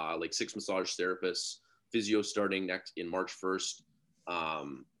 like 6 massage therapists, physio starting next in March 1st,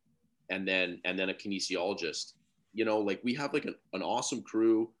 and then a kinesiologist. You know, like, we have like an awesome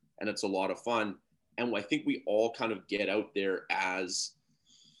crew, and it's a lot of fun. And I think we all kind of get out there as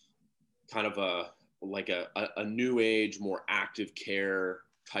kind of a new age, more active care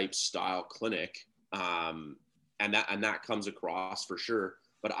type style clinic. And that comes across for sure.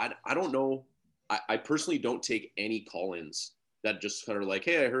 But I don't know. I personally don't take any call-ins that just kind of like,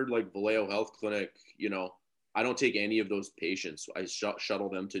 hey, I heard like Vallejo Health Clinic, you know. I don't take any of those patients. I shuttle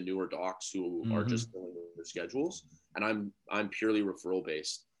them to newer docs who are just filling their schedules, and I'm purely referral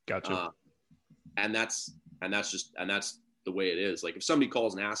based. Gotcha. And that's the way it is. Like, if somebody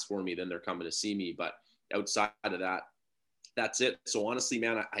calls and asks for me, then they're coming to see me. But outside of that, that's it. So honestly,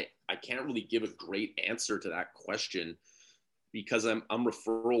 man, I can't really give a great answer to that question, because I'm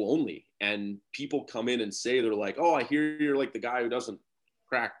referral only, and people come in and say, they're like, oh, I hear you're like the guy who doesn't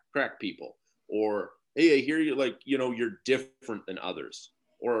crack people, or hey, I hear you, like, you know, you're different than others.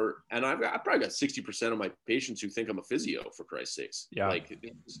 And I've probably got 60% of my patients who think I'm a physio, for Christ's sakes. Yeah. Like,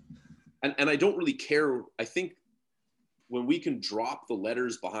 and I don't really care. I think when we can drop the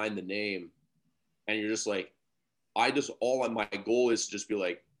letters behind the name, and you're just like, my goal is to just be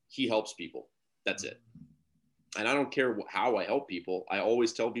like, he helps people. That's it. And I don't care how I help people. I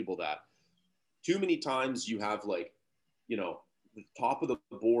always tell people that. Too many times you have, like, you know, the top of the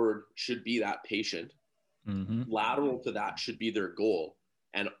board should be that patient. Lateral to that should be their goal.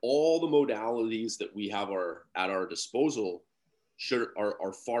 And all the modalities that we have at our disposal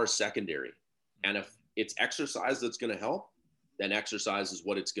are far secondary. And if it's exercise that's going to help, then exercise is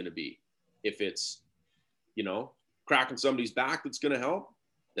what it's going to be. If it's, you know, cracking somebody's back that's going to help,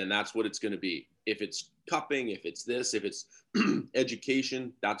 then that's what it's going to be. If it's cupping, if it's this, if it's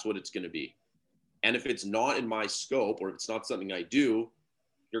education, that's what it's going to be. And if it's not in my scope, or if it's not something I do,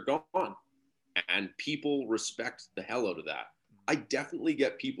 you're gone. And people respect the hell out of that. I definitely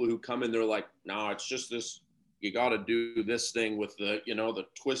get people who come in, they're like, no, it's just this, you got to do this thing with the, you know, the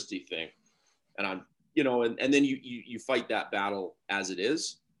twisty thing. And I'm, you know, and then you fight that battle as it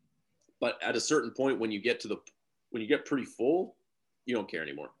is. But at a certain point, when you get pretty full, you don't care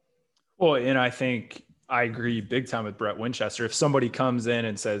anymore. Well, and I think I agree big time with Brett Winchester. If somebody comes in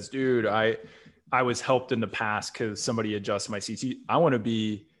and says, dude, I was helped in the past because somebody adjusted my CT, I want to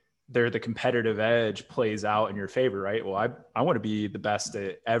be there. The competitive edge plays out in your favor, right? Well, I want to be the best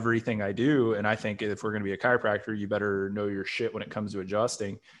at everything I do. And I think if we're going to be a chiropractor, you better know your shit when it comes to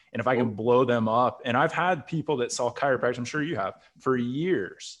adjusting. And if I can blow them up, and I've had people that saw chiropractic, I'm sure you have, for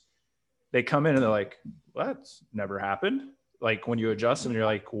years, they come in and they're like, well, that's never happened. Like, when you adjust them, you're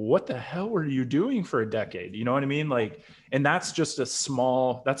like, what the hell were you doing for a decade? You know what I mean? Like, and that's just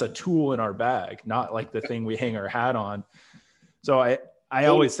that's a tool in our bag, not like the thing we hang our hat on. So I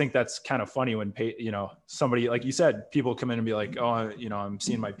always think that's kind of funny when, you know, somebody, like you said, people come in and be like, oh, you know, I'm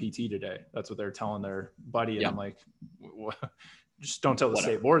seeing my PT today. That's what they're telling their buddy. And I'm like, just don't tell the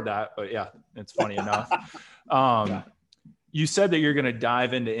state board that, but yeah, it's funny enough. You said that you're going to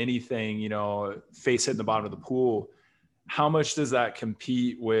dive into anything, you know, face hitting the bottom of the pool. How much does that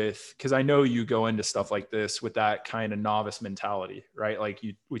compete with, because I know you go into stuff like this with that kind of novice mentality, right? Like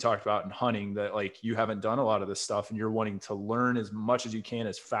we talked about in hunting, that like you haven't done a lot of this stuff and you're wanting to learn as much as you can,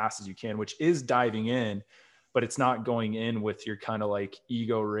 as fast as you can, which is diving in, but it's not going in with your kind of like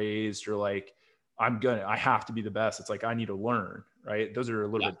ego raised or like, I have to be the best. It's like, I need to learn, right? Those are a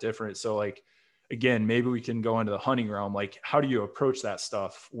little bit different. So like, again, maybe we can go into the hunting realm. Like, how do you approach that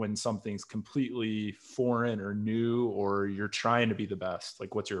stuff when something's completely foreign or new, or you're trying to be the best?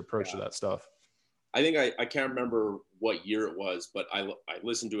 Like, what's your approach to that stuff? I think I can't remember what year it was, but I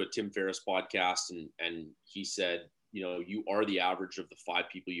listened to a Tim Ferriss podcast, and he said, you know, you are the average of the 5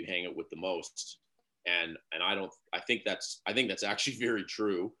 people you hang out with the most. And I think that's actually very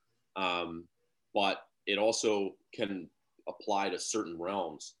true. But it also can apply to certain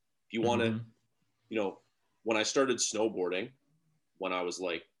realms. If you want to, you know, when I started snowboarding, when I was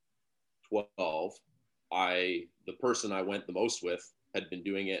like 12, the person I went the most with had been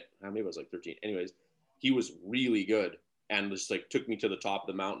doing it. Maybe I was like 13. Anyways, he was really good and just like took me to the top of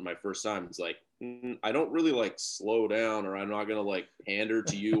the mountain my first time. It's like, I don't really like slow down, or I'm not going to like pander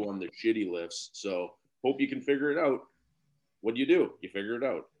to you on the shitty lifts. So hope you can figure it out. What do? You figure it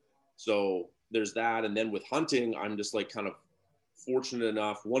out. So there's that. And then with hunting, I'm just like kind of fortunate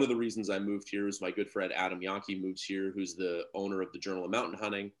enough. One of the reasons I moved here is my good friend Adam Yankee moves here, who's the owner of the Journal of Mountain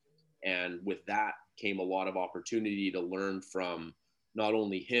Hunting. And with that came a lot of opportunity to learn from not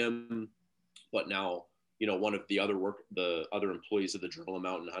only him, but now, you know, one of the other employees of the Journal of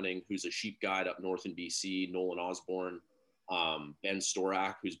Mountain Hunting, who's a sheep guide up north in BC, Nolan Osborne, Ben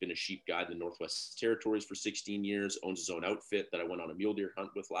Storak, who's been a sheep guide in the Northwest Territories for 16 years, owns his own outfit that I went on a mule deer hunt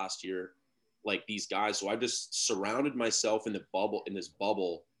with last year. Like these guys. So I've just surrounded myself in this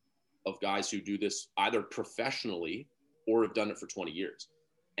bubble of guys who do this either professionally or have done it for 20 years.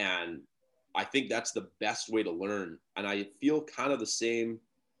 And I think that's the best way to learn. And I feel kind of the same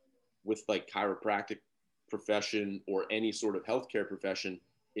with like chiropractic profession or any sort of healthcare profession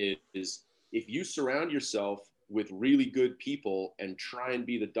is if you surround yourself with really good people and try and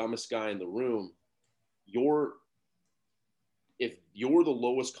be the dumbest guy in the room, if you're the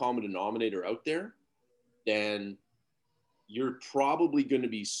lowest common denominator out there, then you're probably going to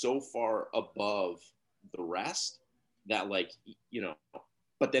be so far above the rest that like, you know,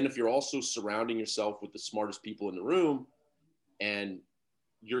 but then if you're also surrounding yourself with the smartest people in the room, and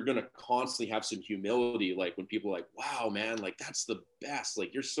you're going to constantly have some humility. Like when people are like, wow, man, like that's the best.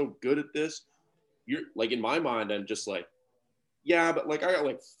 Like, you're so good at this. You're like, in my mind, I'm just like, yeah, but like I got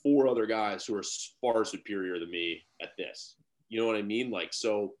like 4 other guys who are far superior than me at this. You know what I mean? Like,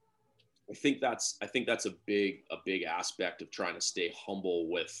 so I think that's a big aspect of trying to stay humble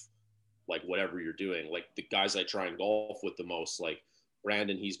with like whatever you're doing. Like the guys I try and golf with the most, like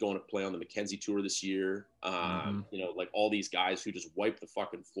Brandon, he's going to play on the Mackenzie Tour this year. You know, like all these guys who just wipe the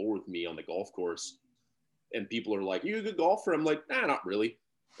fucking floor with me on the golf course. And people are like, you a good golfer? I'm like, nah, not really.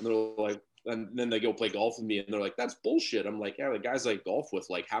 And they're like, and then they go play golf with me and they're like, that's bullshit. I'm like, yeah, the guys I golf with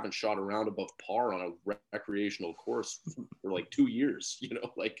like haven't shot around above par on a recreational course for like 2 years, you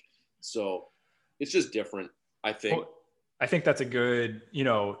know, like, so it's just different, I think. Well, I think that's a good, you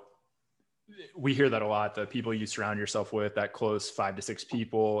know, we hear that a lot, the people you surround yourself with, that close 5 to 6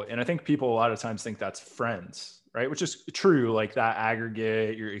 people. And I think people a lot of times think that's friends, right? Which is true. Like that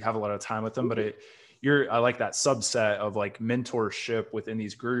aggregate, you have a lot of time with them, but I like that subset of like mentorship within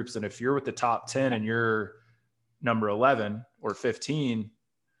these groups. And if you're with the top 10 and you're number 11 or 15,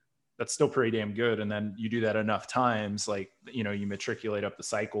 that's still pretty damn good. And then you do that enough times, like, you know, you matriculate up the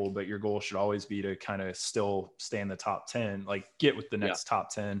cycle, but your goal should always be to kind of still stay in the top 10, like get with the next top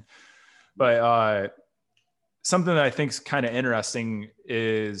 10. But something that I think is kind of interesting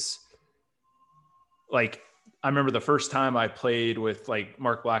is like, I remember the first time I played with like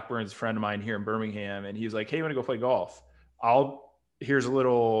Mark Blackburn's a friend of mine here in Birmingham, and he was like, hey, you want to go play golf? Here's a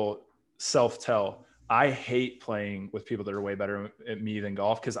little self-tell. I hate playing with people that are way better at me than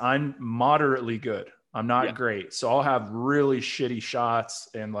golf because I'm moderately good. I'm not great. So I'll have really shitty shots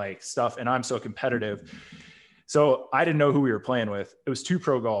and like stuff, and I'm so competitive. So I didn't know who we were playing with. It was 2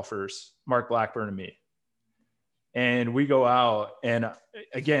 pro golfers, Mark Blackburn and me. And we go out, and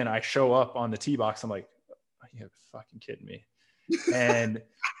again, I show up on the tee box. I'm like, you're fucking kidding me. And,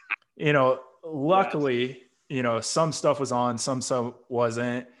 you know, luckily, you know, some stuff was on, some stuff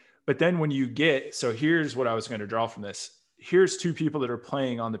wasn't. But then when you so here's what I was going to draw from this. Here's 2 people that are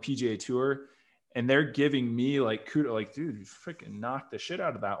playing on the PGA Tour, and they're giving me like kudos, like, dude, you freaking knocked the shit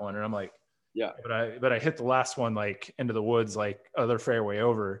out of that one. And I'm like, yeah, but I hit the last one like into the woods, like other fairway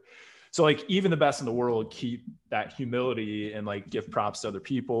over. So like even the best in the world keep that humility and like give props to other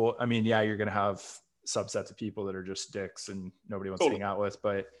people. I mean, yeah, you're going to have subsets of people that are just dicks and nobody wants to hang out with,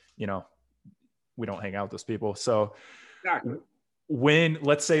 but you know, we don't hang out with those people. So when,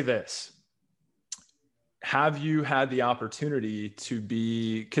 let's say this, have you had the opportunity to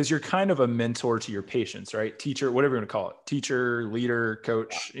be, because you're kind of a mentor to your patients, right? Teacher, whatever you want to call it, teacher, leader,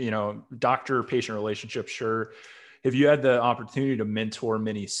 coach, you know, doctor, patient relationship. Sure. Have you had the opportunity to mentor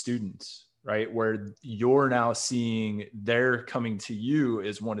many students, right? Where you're now seeing they're coming to you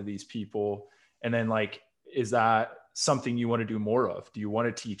as one of these people. And then like, is that something you want to do more of? Do you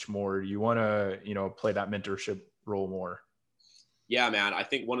want to teach more? Do you want to, you know, play that mentorship role more? Yeah, man. I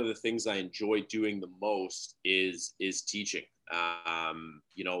think one of the things I enjoy doing the most is teaching.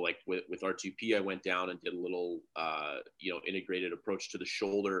 You know, like with R2P, I went down and did a little, you know, integrated approach to the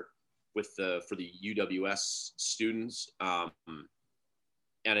shoulder for the UWS students. And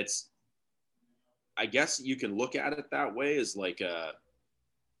it's, I guess you can look at it that way as like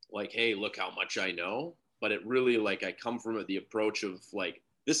hey, look how much I know. But it really, like, I come from the approach of like,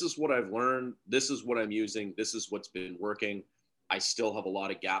 this is what I've learned. This is what I'm using. This is what's been working. I still have a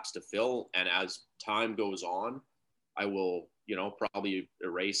lot of gaps to fill. And as time goes on, I will, you know, probably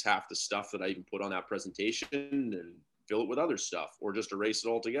erase half the stuff that I even put on that presentation and fill it with other stuff or just erase it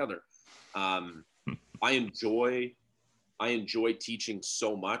altogether. I enjoy teaching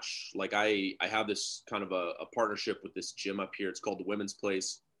so much. Like I have this kind of a partnership with this gym up here. It's called the Women's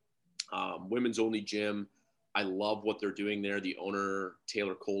Place, women's only gym. I love what they're doing there. The owner,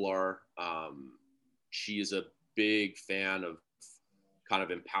 Taylor Kolar, she is a big fan of kind of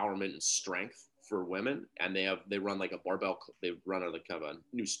empowerment and strength for women. And they run like a barbell, they run like kind of a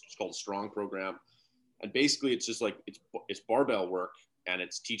new, it's called a Strong program. And basically it's just like, it's barbell work, and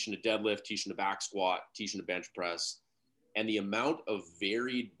it's teaching to deadlift, teaching to back squat, teaching to bench press. And the amount of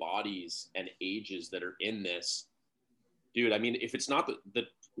varied bodies and ages that are in this, dude, I mean, if it's not the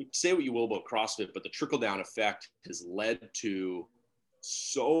say what you will about CrossFit, but the trickle down effect has led to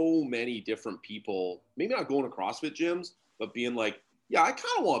so many different people, maybe not going to CrossFit gyms, but being like, yeah, I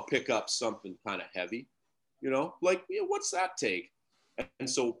kind of want to pick up something kind of heavy, like, what's that take? And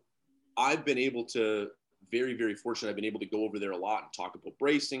so I've been able to, very, very fortunate, I've been able to go over there a lot and talk about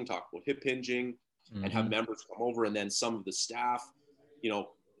bracing, talk about hip hinging, and have members come over. And then some of the staff,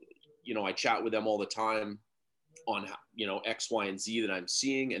 I chat with them all the time on, X, Y, and Z that I'm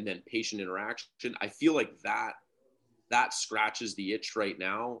seeing, and then patient interaction. I feel like that scratches the itch right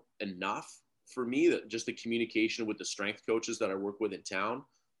now enough for me, that just the communication with the strength coaches that I work with in town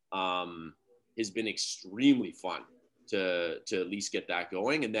has been extremely fun to at least get that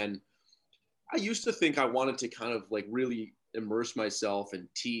going. And then I used to think I wanted to kind of like really immerse myself and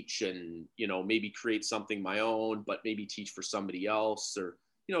teach and, maybe create something my own, but maybe teach for somebody else or,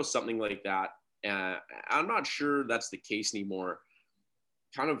 something like that. I'm not sure that's the case anymore.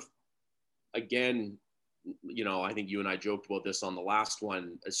 Kind of, again, I think you and I joked about this on the last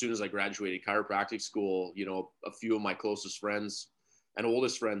one. As soon as I graduated chiropractic school, a few of my closest friends and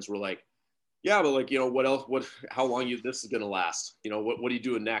oldest friends were like, yeah, but like, what else, how long this is going to last? What are you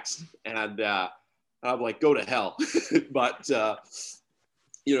doing next? And I'm like, go to hell. But,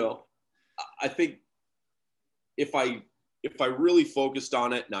 I think if I really focused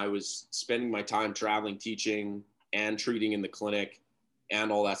on it and I was spending my time traveling, teaching and treating in the clinic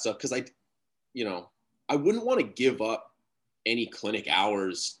and all that stuff, because I wouldn't want to give up any clinic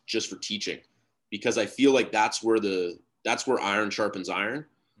hours just for teaching, because I feel like that's where iron sharpens iron.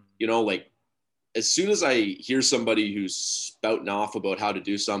 Like as soon as I hear somebody who's spouting off about how to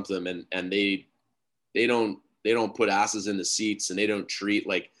do something and they don't put asses in the seats and they don't treat,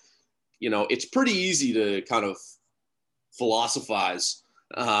 like, it's pretty easy to kind of philosophize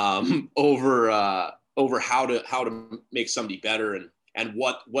over how to make somebody better and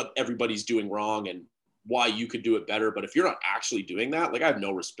what everybody's doing wrong and why you could do it better. But if you're not actually doing that, like, I have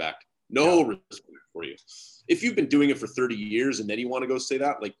no respect for you. If you've been doing it for 30 years and then you want to go say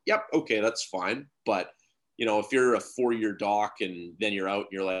that, like, yep, okay, that's fine. But if you're a 4-year doc and then you're out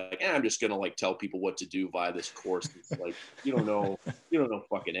and you're like, I'm just going to like tell people what to do via this course. It's like, you don't know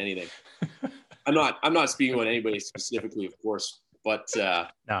fucking anything. I'm not speaking about anybody specifically, of course, but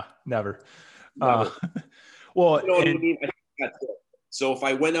no, never. Well, what I mean? I think that's it. So if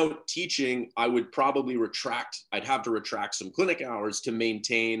I went out teaching, I would probably I'd have to retract some clinic hours to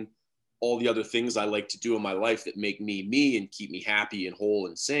maintain all the other things I like to do in my life that make me me and keep me happy and whole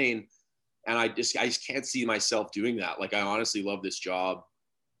and sane. And I just can't see myself doing that. Like, I honestly love this job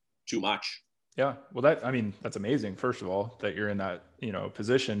too much. Yeah. Well, that's amazing. First of all, that you're in that,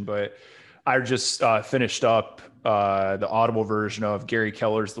 position, but I just finished up the Audible version of Gary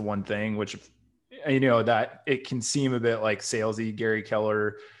Keller's The One Thing, which, that it can seem a bit like salesy. Gary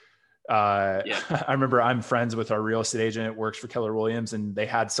Keller. Yeah. I remember I'm friends with our real estate agent. It works for Keller Williams, and they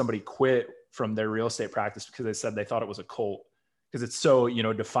had somebody quit from their real estate practice because they said they thought it was a cult because it's so,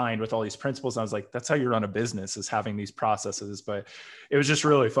 defined with all these principles. And I was like, that's how you run a business, is having these processes. But it was just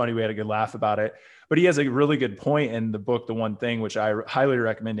really funny. We had a good laugh about it. But he has a really good point in the book, The One Thing, which I highly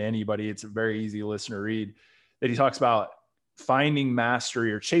recommend to anybody. It's a very easy listen to read, that he talks about finding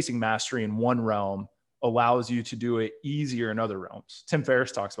mastery or chasing mastery in one realm allows you to do it easier in other realms. Tim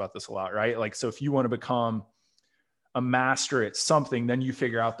Ferriss talks about this a lot, right? Like, so if you want to become a master at something, then you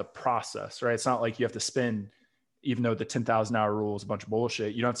figure out the process, right? It's not like you have to spend, even though the 10,000 hour rule is a bunch of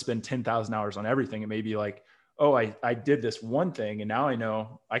bullshit, you don't have to spend 10,000 hours on everything. It may be like, oh, I did this one thing and now I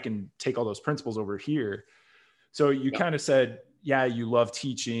know I can take all those principles over here. So you kind of said, yeah, you love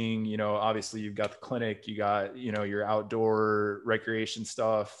teaching, obviously you've got the clinic, you got, your outdoor recreation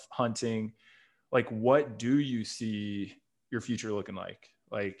stuff, hunting. Like, what do you see your future looking like?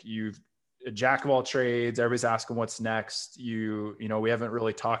 Like, you've a jack of all trades. Everybody's asking what's next. We haven't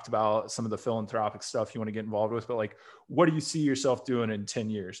really talked about some of the philanthropic stuff you want to get involved with, but like, what do you see yourself doing in 10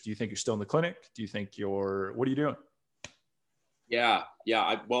 years? Do you think you're still in the clinic? Do you think what are you doing? Yeah.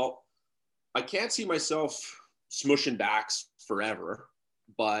 I can't see myself smushing backs forever,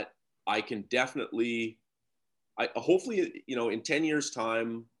 but I can definitely, hopefully, you know, in 10 years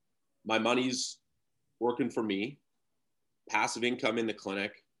time, my money's working for me, passive income in the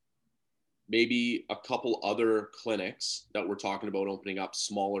clinic, maybe a couple other clinics that we're talking about opening up,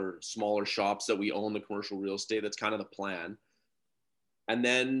 smaller shops that we own the commercial real estate. That's kind of the plan. And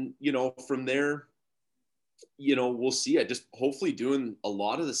then, you know, from there, you know, we'll see. I just hopefully doing a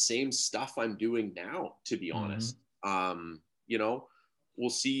lot of the same stuff I'm doing now, to be honest. You know, we'll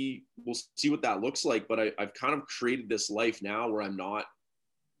see what that looks like, but I've kind of created this life now where I'm not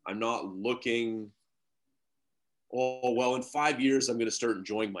looking, oh, well, in 5 years, I'm going to start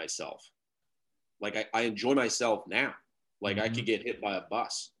enjoying myself. Like I enjoy myself now. Like I could get hit by a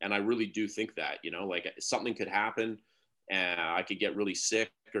bus. And I really do think that, you know, like something could happen and I could get really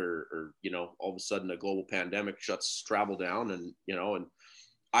sick or, you know, all of a sudden a global pandemic shuts travel down and, you know,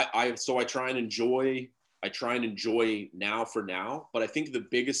 and so I try and enjoy now for now. But I think the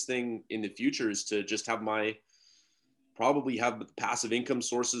biggest thing in the future is to just probably have the passive income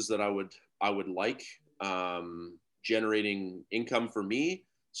sources that I would like, generating income for me.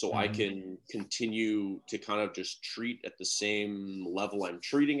 So I can continue to kind of just treat at the same level I'm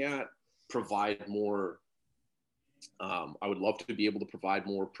treating at, provide more. I would love to be able to provide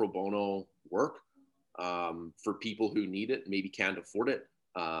more pro bono work for people who need it, maybe can't afford it,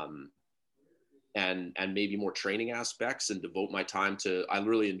 and maybe more training aspects, and devote my time to. I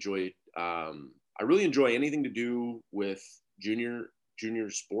really enjoy anything to do with junior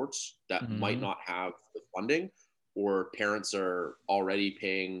sports that might not have the funding, or parents are already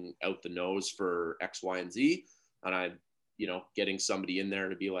paying out the nose for X, Y, and Z. And I'm, you know, getting somebody in there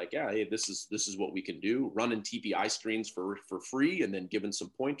to be like, yeah, hey, this is what we can do. Running TPI screens for free, and then giving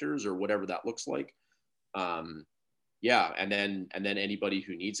some pointers or whatever that looks like. Yeah. And then anybody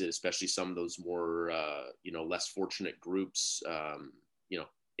who needs it, especially some of those more, you know, less fortunate groups, you know,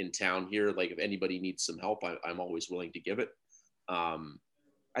 in town here, like if anybody needs some help, I'm always willing to give it.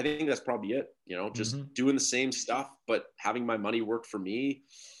 I think that's probably it, you know, just doing the same stuff, but having my money work for me.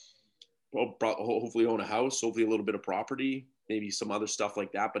 Well, hopefully own a house, hopefully a little bit of property, maybe some other stuff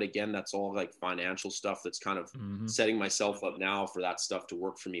like that. But again, that's all like financial stuff that's kind of setting myself up now for that stuff to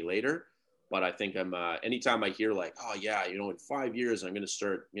work for me later. But I think anytime I hear like, oh yeah, you know, in 5 years, I'm going to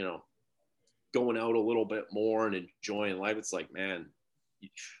start, you know, going out a little bit more and enjoying life. It's like, man,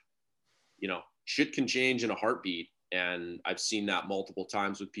 you know, shit can change in a heartbeat. And I've seen that multiple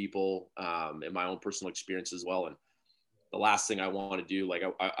times with people in my own personal experience as well. And the last thing I want to do, like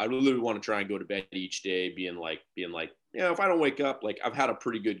I really want to try and go to bed each day being like, you know, if I don't wake up, like I've had a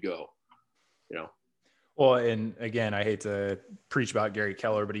pretty good go, you know? Well, and again, I hate to preach about Gary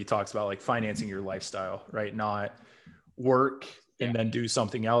Keller, but he talks about like financing your lifestyle, right? Not work and then do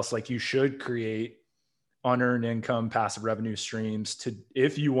something else. Like you should create unearned income, passive revenue streams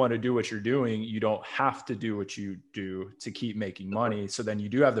if you want to do what you're doing, you don't have to do what you do to keep making money. So then you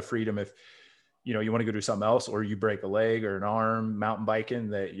do have the freedom if, you know, you want to go do something else, or you break a leg or an arm mountain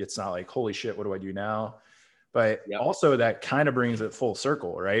biking, that it's not like, holy shit, what do I do now? But also that kind of brings it full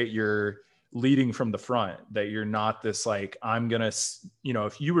circle, right? You're leading from the front, that you're not this like, I'm going to, you know,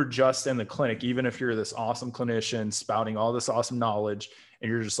 if you were just in the clinic, even if you're this awesome clinician spouting all this awesome knowledge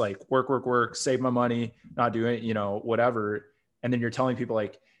and you're just like work, save my money, not doing it, you know, whatever. And then you're telling people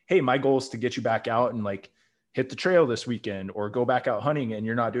like, hey, my goal is to get you back out and like hit the trail this weekend or go back out hunting, and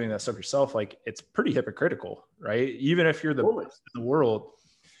you're not doing that stuff yourself. Like it's pretty hypocritical, right? Even if you're the best in the world.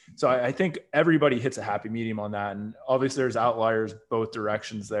 So I think everybody hits a happy medium on that. And obviously there's outliers both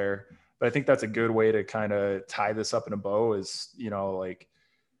directions there, but I think that's a good way to kind of tie this up in a bow is, you know, like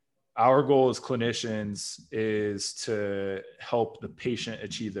our goal as clinicians is to help the patient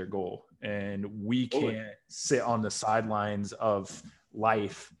achieve their goal. And we can't sit on the sidelines of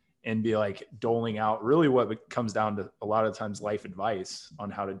life and be like doling out really what comes down to a lot of times life advice on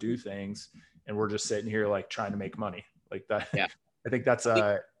how to do things. And we're just sitting here like trying to make money like that. Yeah. I think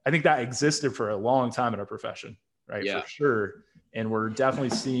that existed for a long time in our profession, right? Yeah. For sure. And we're definitely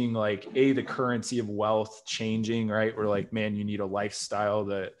seeing like the currency of wealth changing, right? We're like, man, you need a lifestyle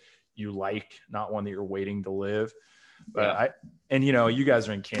that you like, not one that you're waiting to live. But and you know, you guys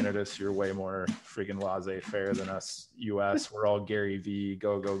are in Canada, so you're way more freaking laissez-faire than us US. We're all Gary V,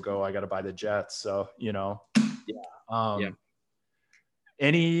 go. I got to buy the jets. So, you know,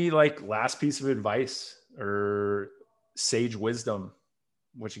 any like last piece of advice or sage wisdom,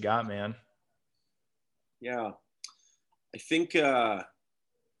 what you got, man? Yeah, I think, I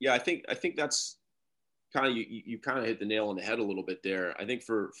think that's kind of, you kind of hit the nail on the head a little bit there. I think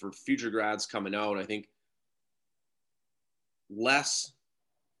for future grads coming out, I think less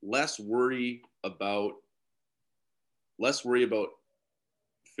worry about less worry about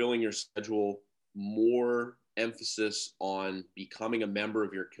filling your schedule, more emphasis on becoming a member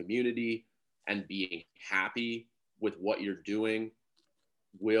of your community and being happy with what you're doing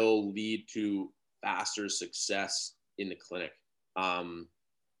will lead to faster success in the clinic.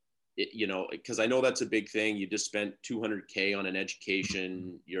 You know, because I know that's a big thing. You just spent $200K on an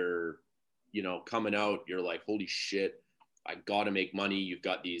education. You're, you know, coming out, you're like, holy shit, I got to make money. You've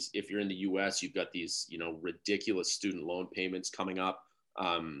got these, if you're in the US, you've got these, you know, ridiculous student loan payments coming up,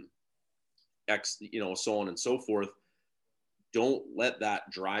 you know, so on and so forth. Don't let that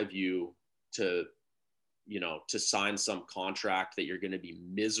drive you to, you know, to sign some contract that you're going to be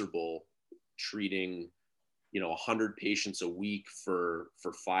miserable treating, you know, 100 patients a week for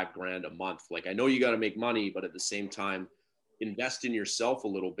 $5,000 a month. Like, I know you got to make money, but at the same time, invest in yourself a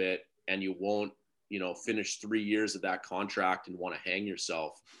little bit, and you won't, you know, finish 3 years of that contract and want to hang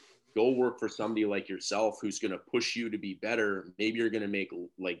yourself. Go work for somebody like yourself who's going to push you to be better. Maybe you're going to make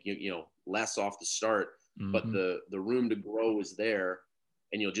like, you know, less off the start, but the room to grow is there,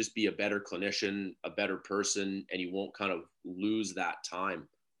 and you'll just be a better clinician, a better person, and you won't kind of lose that time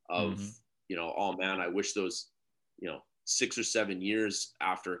of, you know, oh man, I wish those, you know, 6 or 7 years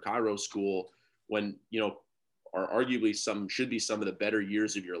after chiro school, when, you know, are arguably should be some of the better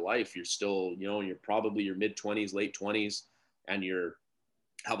years of your life. You're still, you know, you're probably your mid 20s, late 20s, and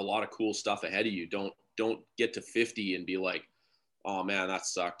have a lot of cool stuff ahead of you. Don't get to 50 and be like, oh man, that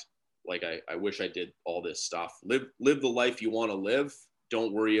sucked. Like, I wish I did all this stuff. Live the life you want to live.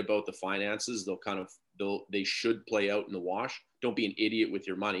 Don't worry about the finances. They should play out in the wash. Don't be an idiot with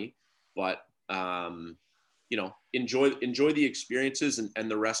your money, but, you know, enjoy the experiences,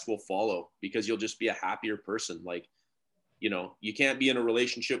 and the rest will follow, because you'll just be a happier person. Like, you know, you can't be in a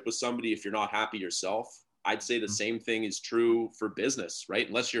relationship with somebody if you're not happy yourself. I'd say the same thing is true for business, right?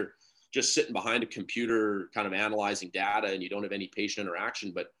 Unless you're just sitting behind a computer kind of analyzing data and you don't have any patient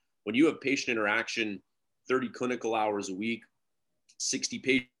interaction. But when you have patient interaction, 30 clinical hours a week,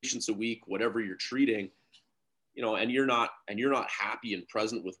 60 patients a week, whatever you're treating, you know, and you're not happy and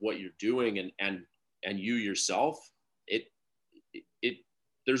present with what you're doing, and you yourself,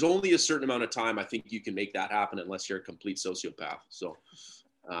 there's only a certain amount of time I think you can make that happen, unless you're a complete sociopath. So,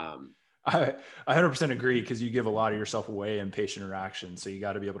 I 100% agree, because you give a lot of yourself away in patient interaction. So you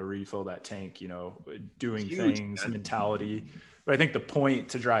got to be able to refill that tank, you know, doing things, mentality. But I think the point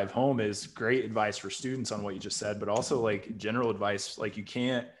to drive home is great advice for students on what you just said, but also like general advice. Like,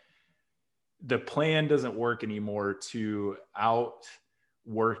 the plan doesn't work anymore to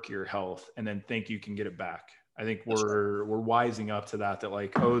outwork your health and then think you can get it back. I think we're wising up to that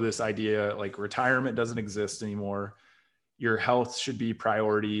like, oh, this idea, like retirement doesn't exist anymore. Your health should be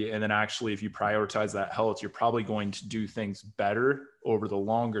priority. And then actually, if you prioritize that health, you're probably going to do things better over the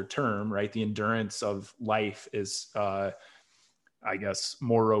longer term, right? The endurance of life is, I guess,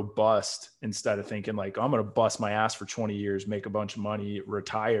 more robust, instead of thinking like, oh, I'm going to bust my ass for 20 years, make a bunch of money,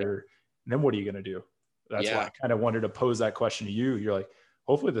 retire. And then what are you going to do? That's why I kind of wanted to pose that question to you. You're like,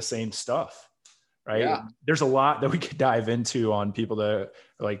 hopefully the same stuff, right? Yeah. There's a lot that we could dive into on people that are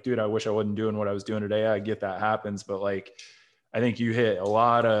like, dude, I wish I wasn't doing what I was doing today. I get that happens. But like, I think you hit a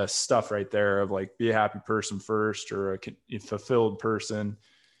lot of stuff right there of like, be a happy person first, or a fulfilled person,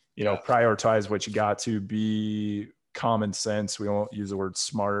 you know, prioritize what you got to, be common sense. We won't use the word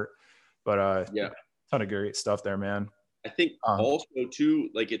smart, but ton of great stuff there, man. I think also too,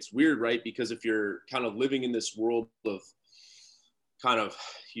 like, it's weird, right? Because if you're kind of living in this world of kind of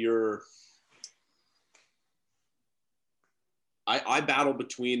I battle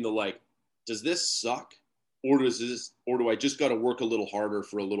between the like, does this suck? Or do I just got to work a little harder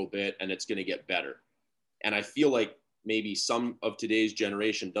for a little bit and it's going to get better? And I feel like maybe some of today's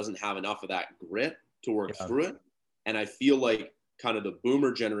generation doesn't have enough of that grit to work through it. And I feel like kind of the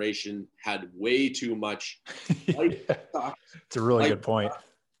boomer generation had way too much. It's a really good point.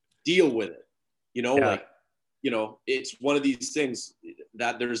 Deal with it. You know, like, you know, it's one of these things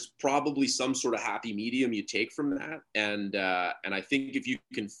that there's probably some sort of happy medium you take from that. And I think if you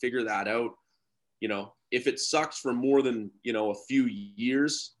can figure that out, you know, if it sucks for more than, you know, a few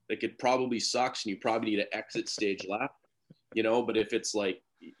years, like, it probably sucks and you probably need an exit stage left, you know. But if it's like,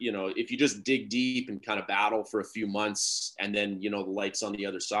 you know, if you just dig deep and kind of battle for a few months and then, you know, the light's on the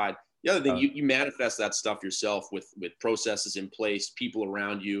other side. The other thing, you manifest that stuff yourself with processes in place, people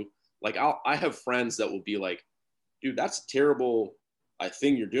around you. Like, I have friends that will be like, dude, that's a terrible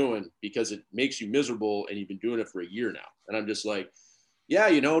thing you're doing because it makes you miserable and you've been doing it for a year now. And I'm just like,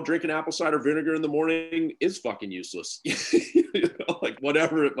 yeah, drinking apple cider vinegar in the morning is fucking useless. Like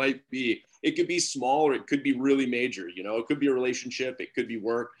whatever it might be. It could be small or it could be really major. It could be a relationship. It could be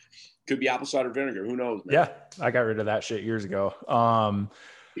work. It could be apple cider vinegar. Who knows, man? Yeah, I got rid of that shit years ago.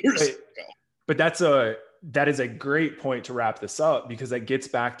 Years ago. But that is a great point to wrap this up, because that gets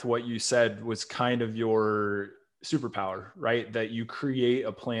back to what you said was kind of your superpower, right? That you create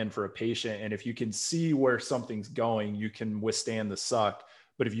a plan for a patient. And if you can see where something's going, you can withstand the suck.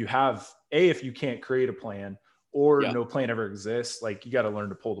 But if you can't create a plan, or no plan ever exists, like you got to learn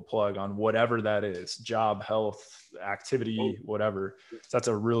to pull the plug on whatever that is, job, health, activity, whatever. So that's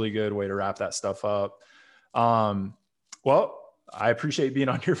a really good way to wrap that stuff up. Well, I appreciate being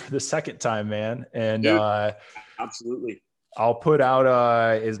on here for the second time, man. And absolutely. I'll put out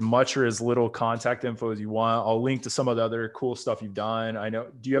as much or as little contact info as you want. I'll link to some of the other cool stuff you've done. I know.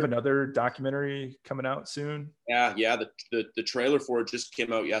 Do you have another documentary coming out soon? Yeah. The trailer for it just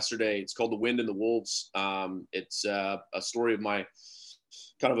came out yesterday. It's called The Wind and the Wolves. It's a story of my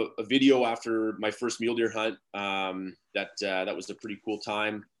kind of a video after my first mule deer hunt. That was a pretty cool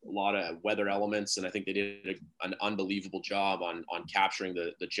time. A lot of weather elements, and I think they did an unbelievable job on capturing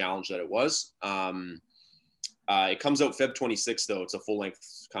the challenge that it was. It comes out Feb 26th, though. It's a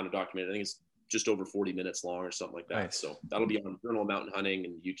full-length kind of document. I think it's just over 40 minutes long or something like that. Nice. So that'll be on Journal of Mountain Hunting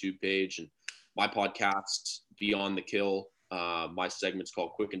and YouTube page, and my podcast, Beyond the Kill. My segment's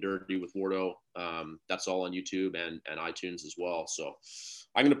called Quick and Dirty with Wardo. That's all on YouTube and iTunes as well. So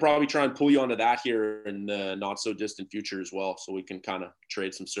I'm going to probably try and pull you onto that here in the not so distant future as well, so we can kind of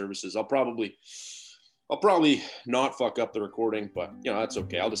trade some services. I'll probably not fuck up the recording, but that's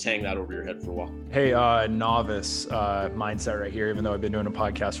okay. I'll just hang that over your head for a while. Hey, novice mindset right here. Even though I've been doing a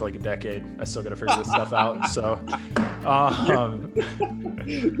podcast for like a decade, I still got to figure this stuff out. So,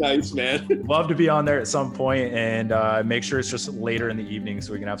 nice, man. Love to be on there at some point, and make sure it's just later in the evening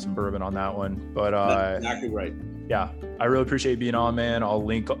so we can have some bourbon on that one. But that's exactly right. Yeah, I really appreciate being on, man. I'll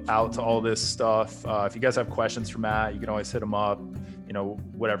link out to all this stuff. If you guys have questions for Matt, you can always hit him up.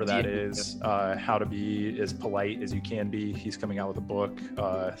 Whatever that is, how to be as polite as you can be. He's coming out with a book,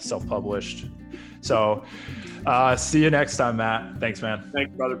 self-published. So see you next time, Matt. Thanks, man.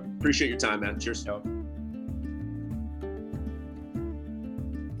 Thanks, brother. Appreciate your time, man. Cheers. Yep.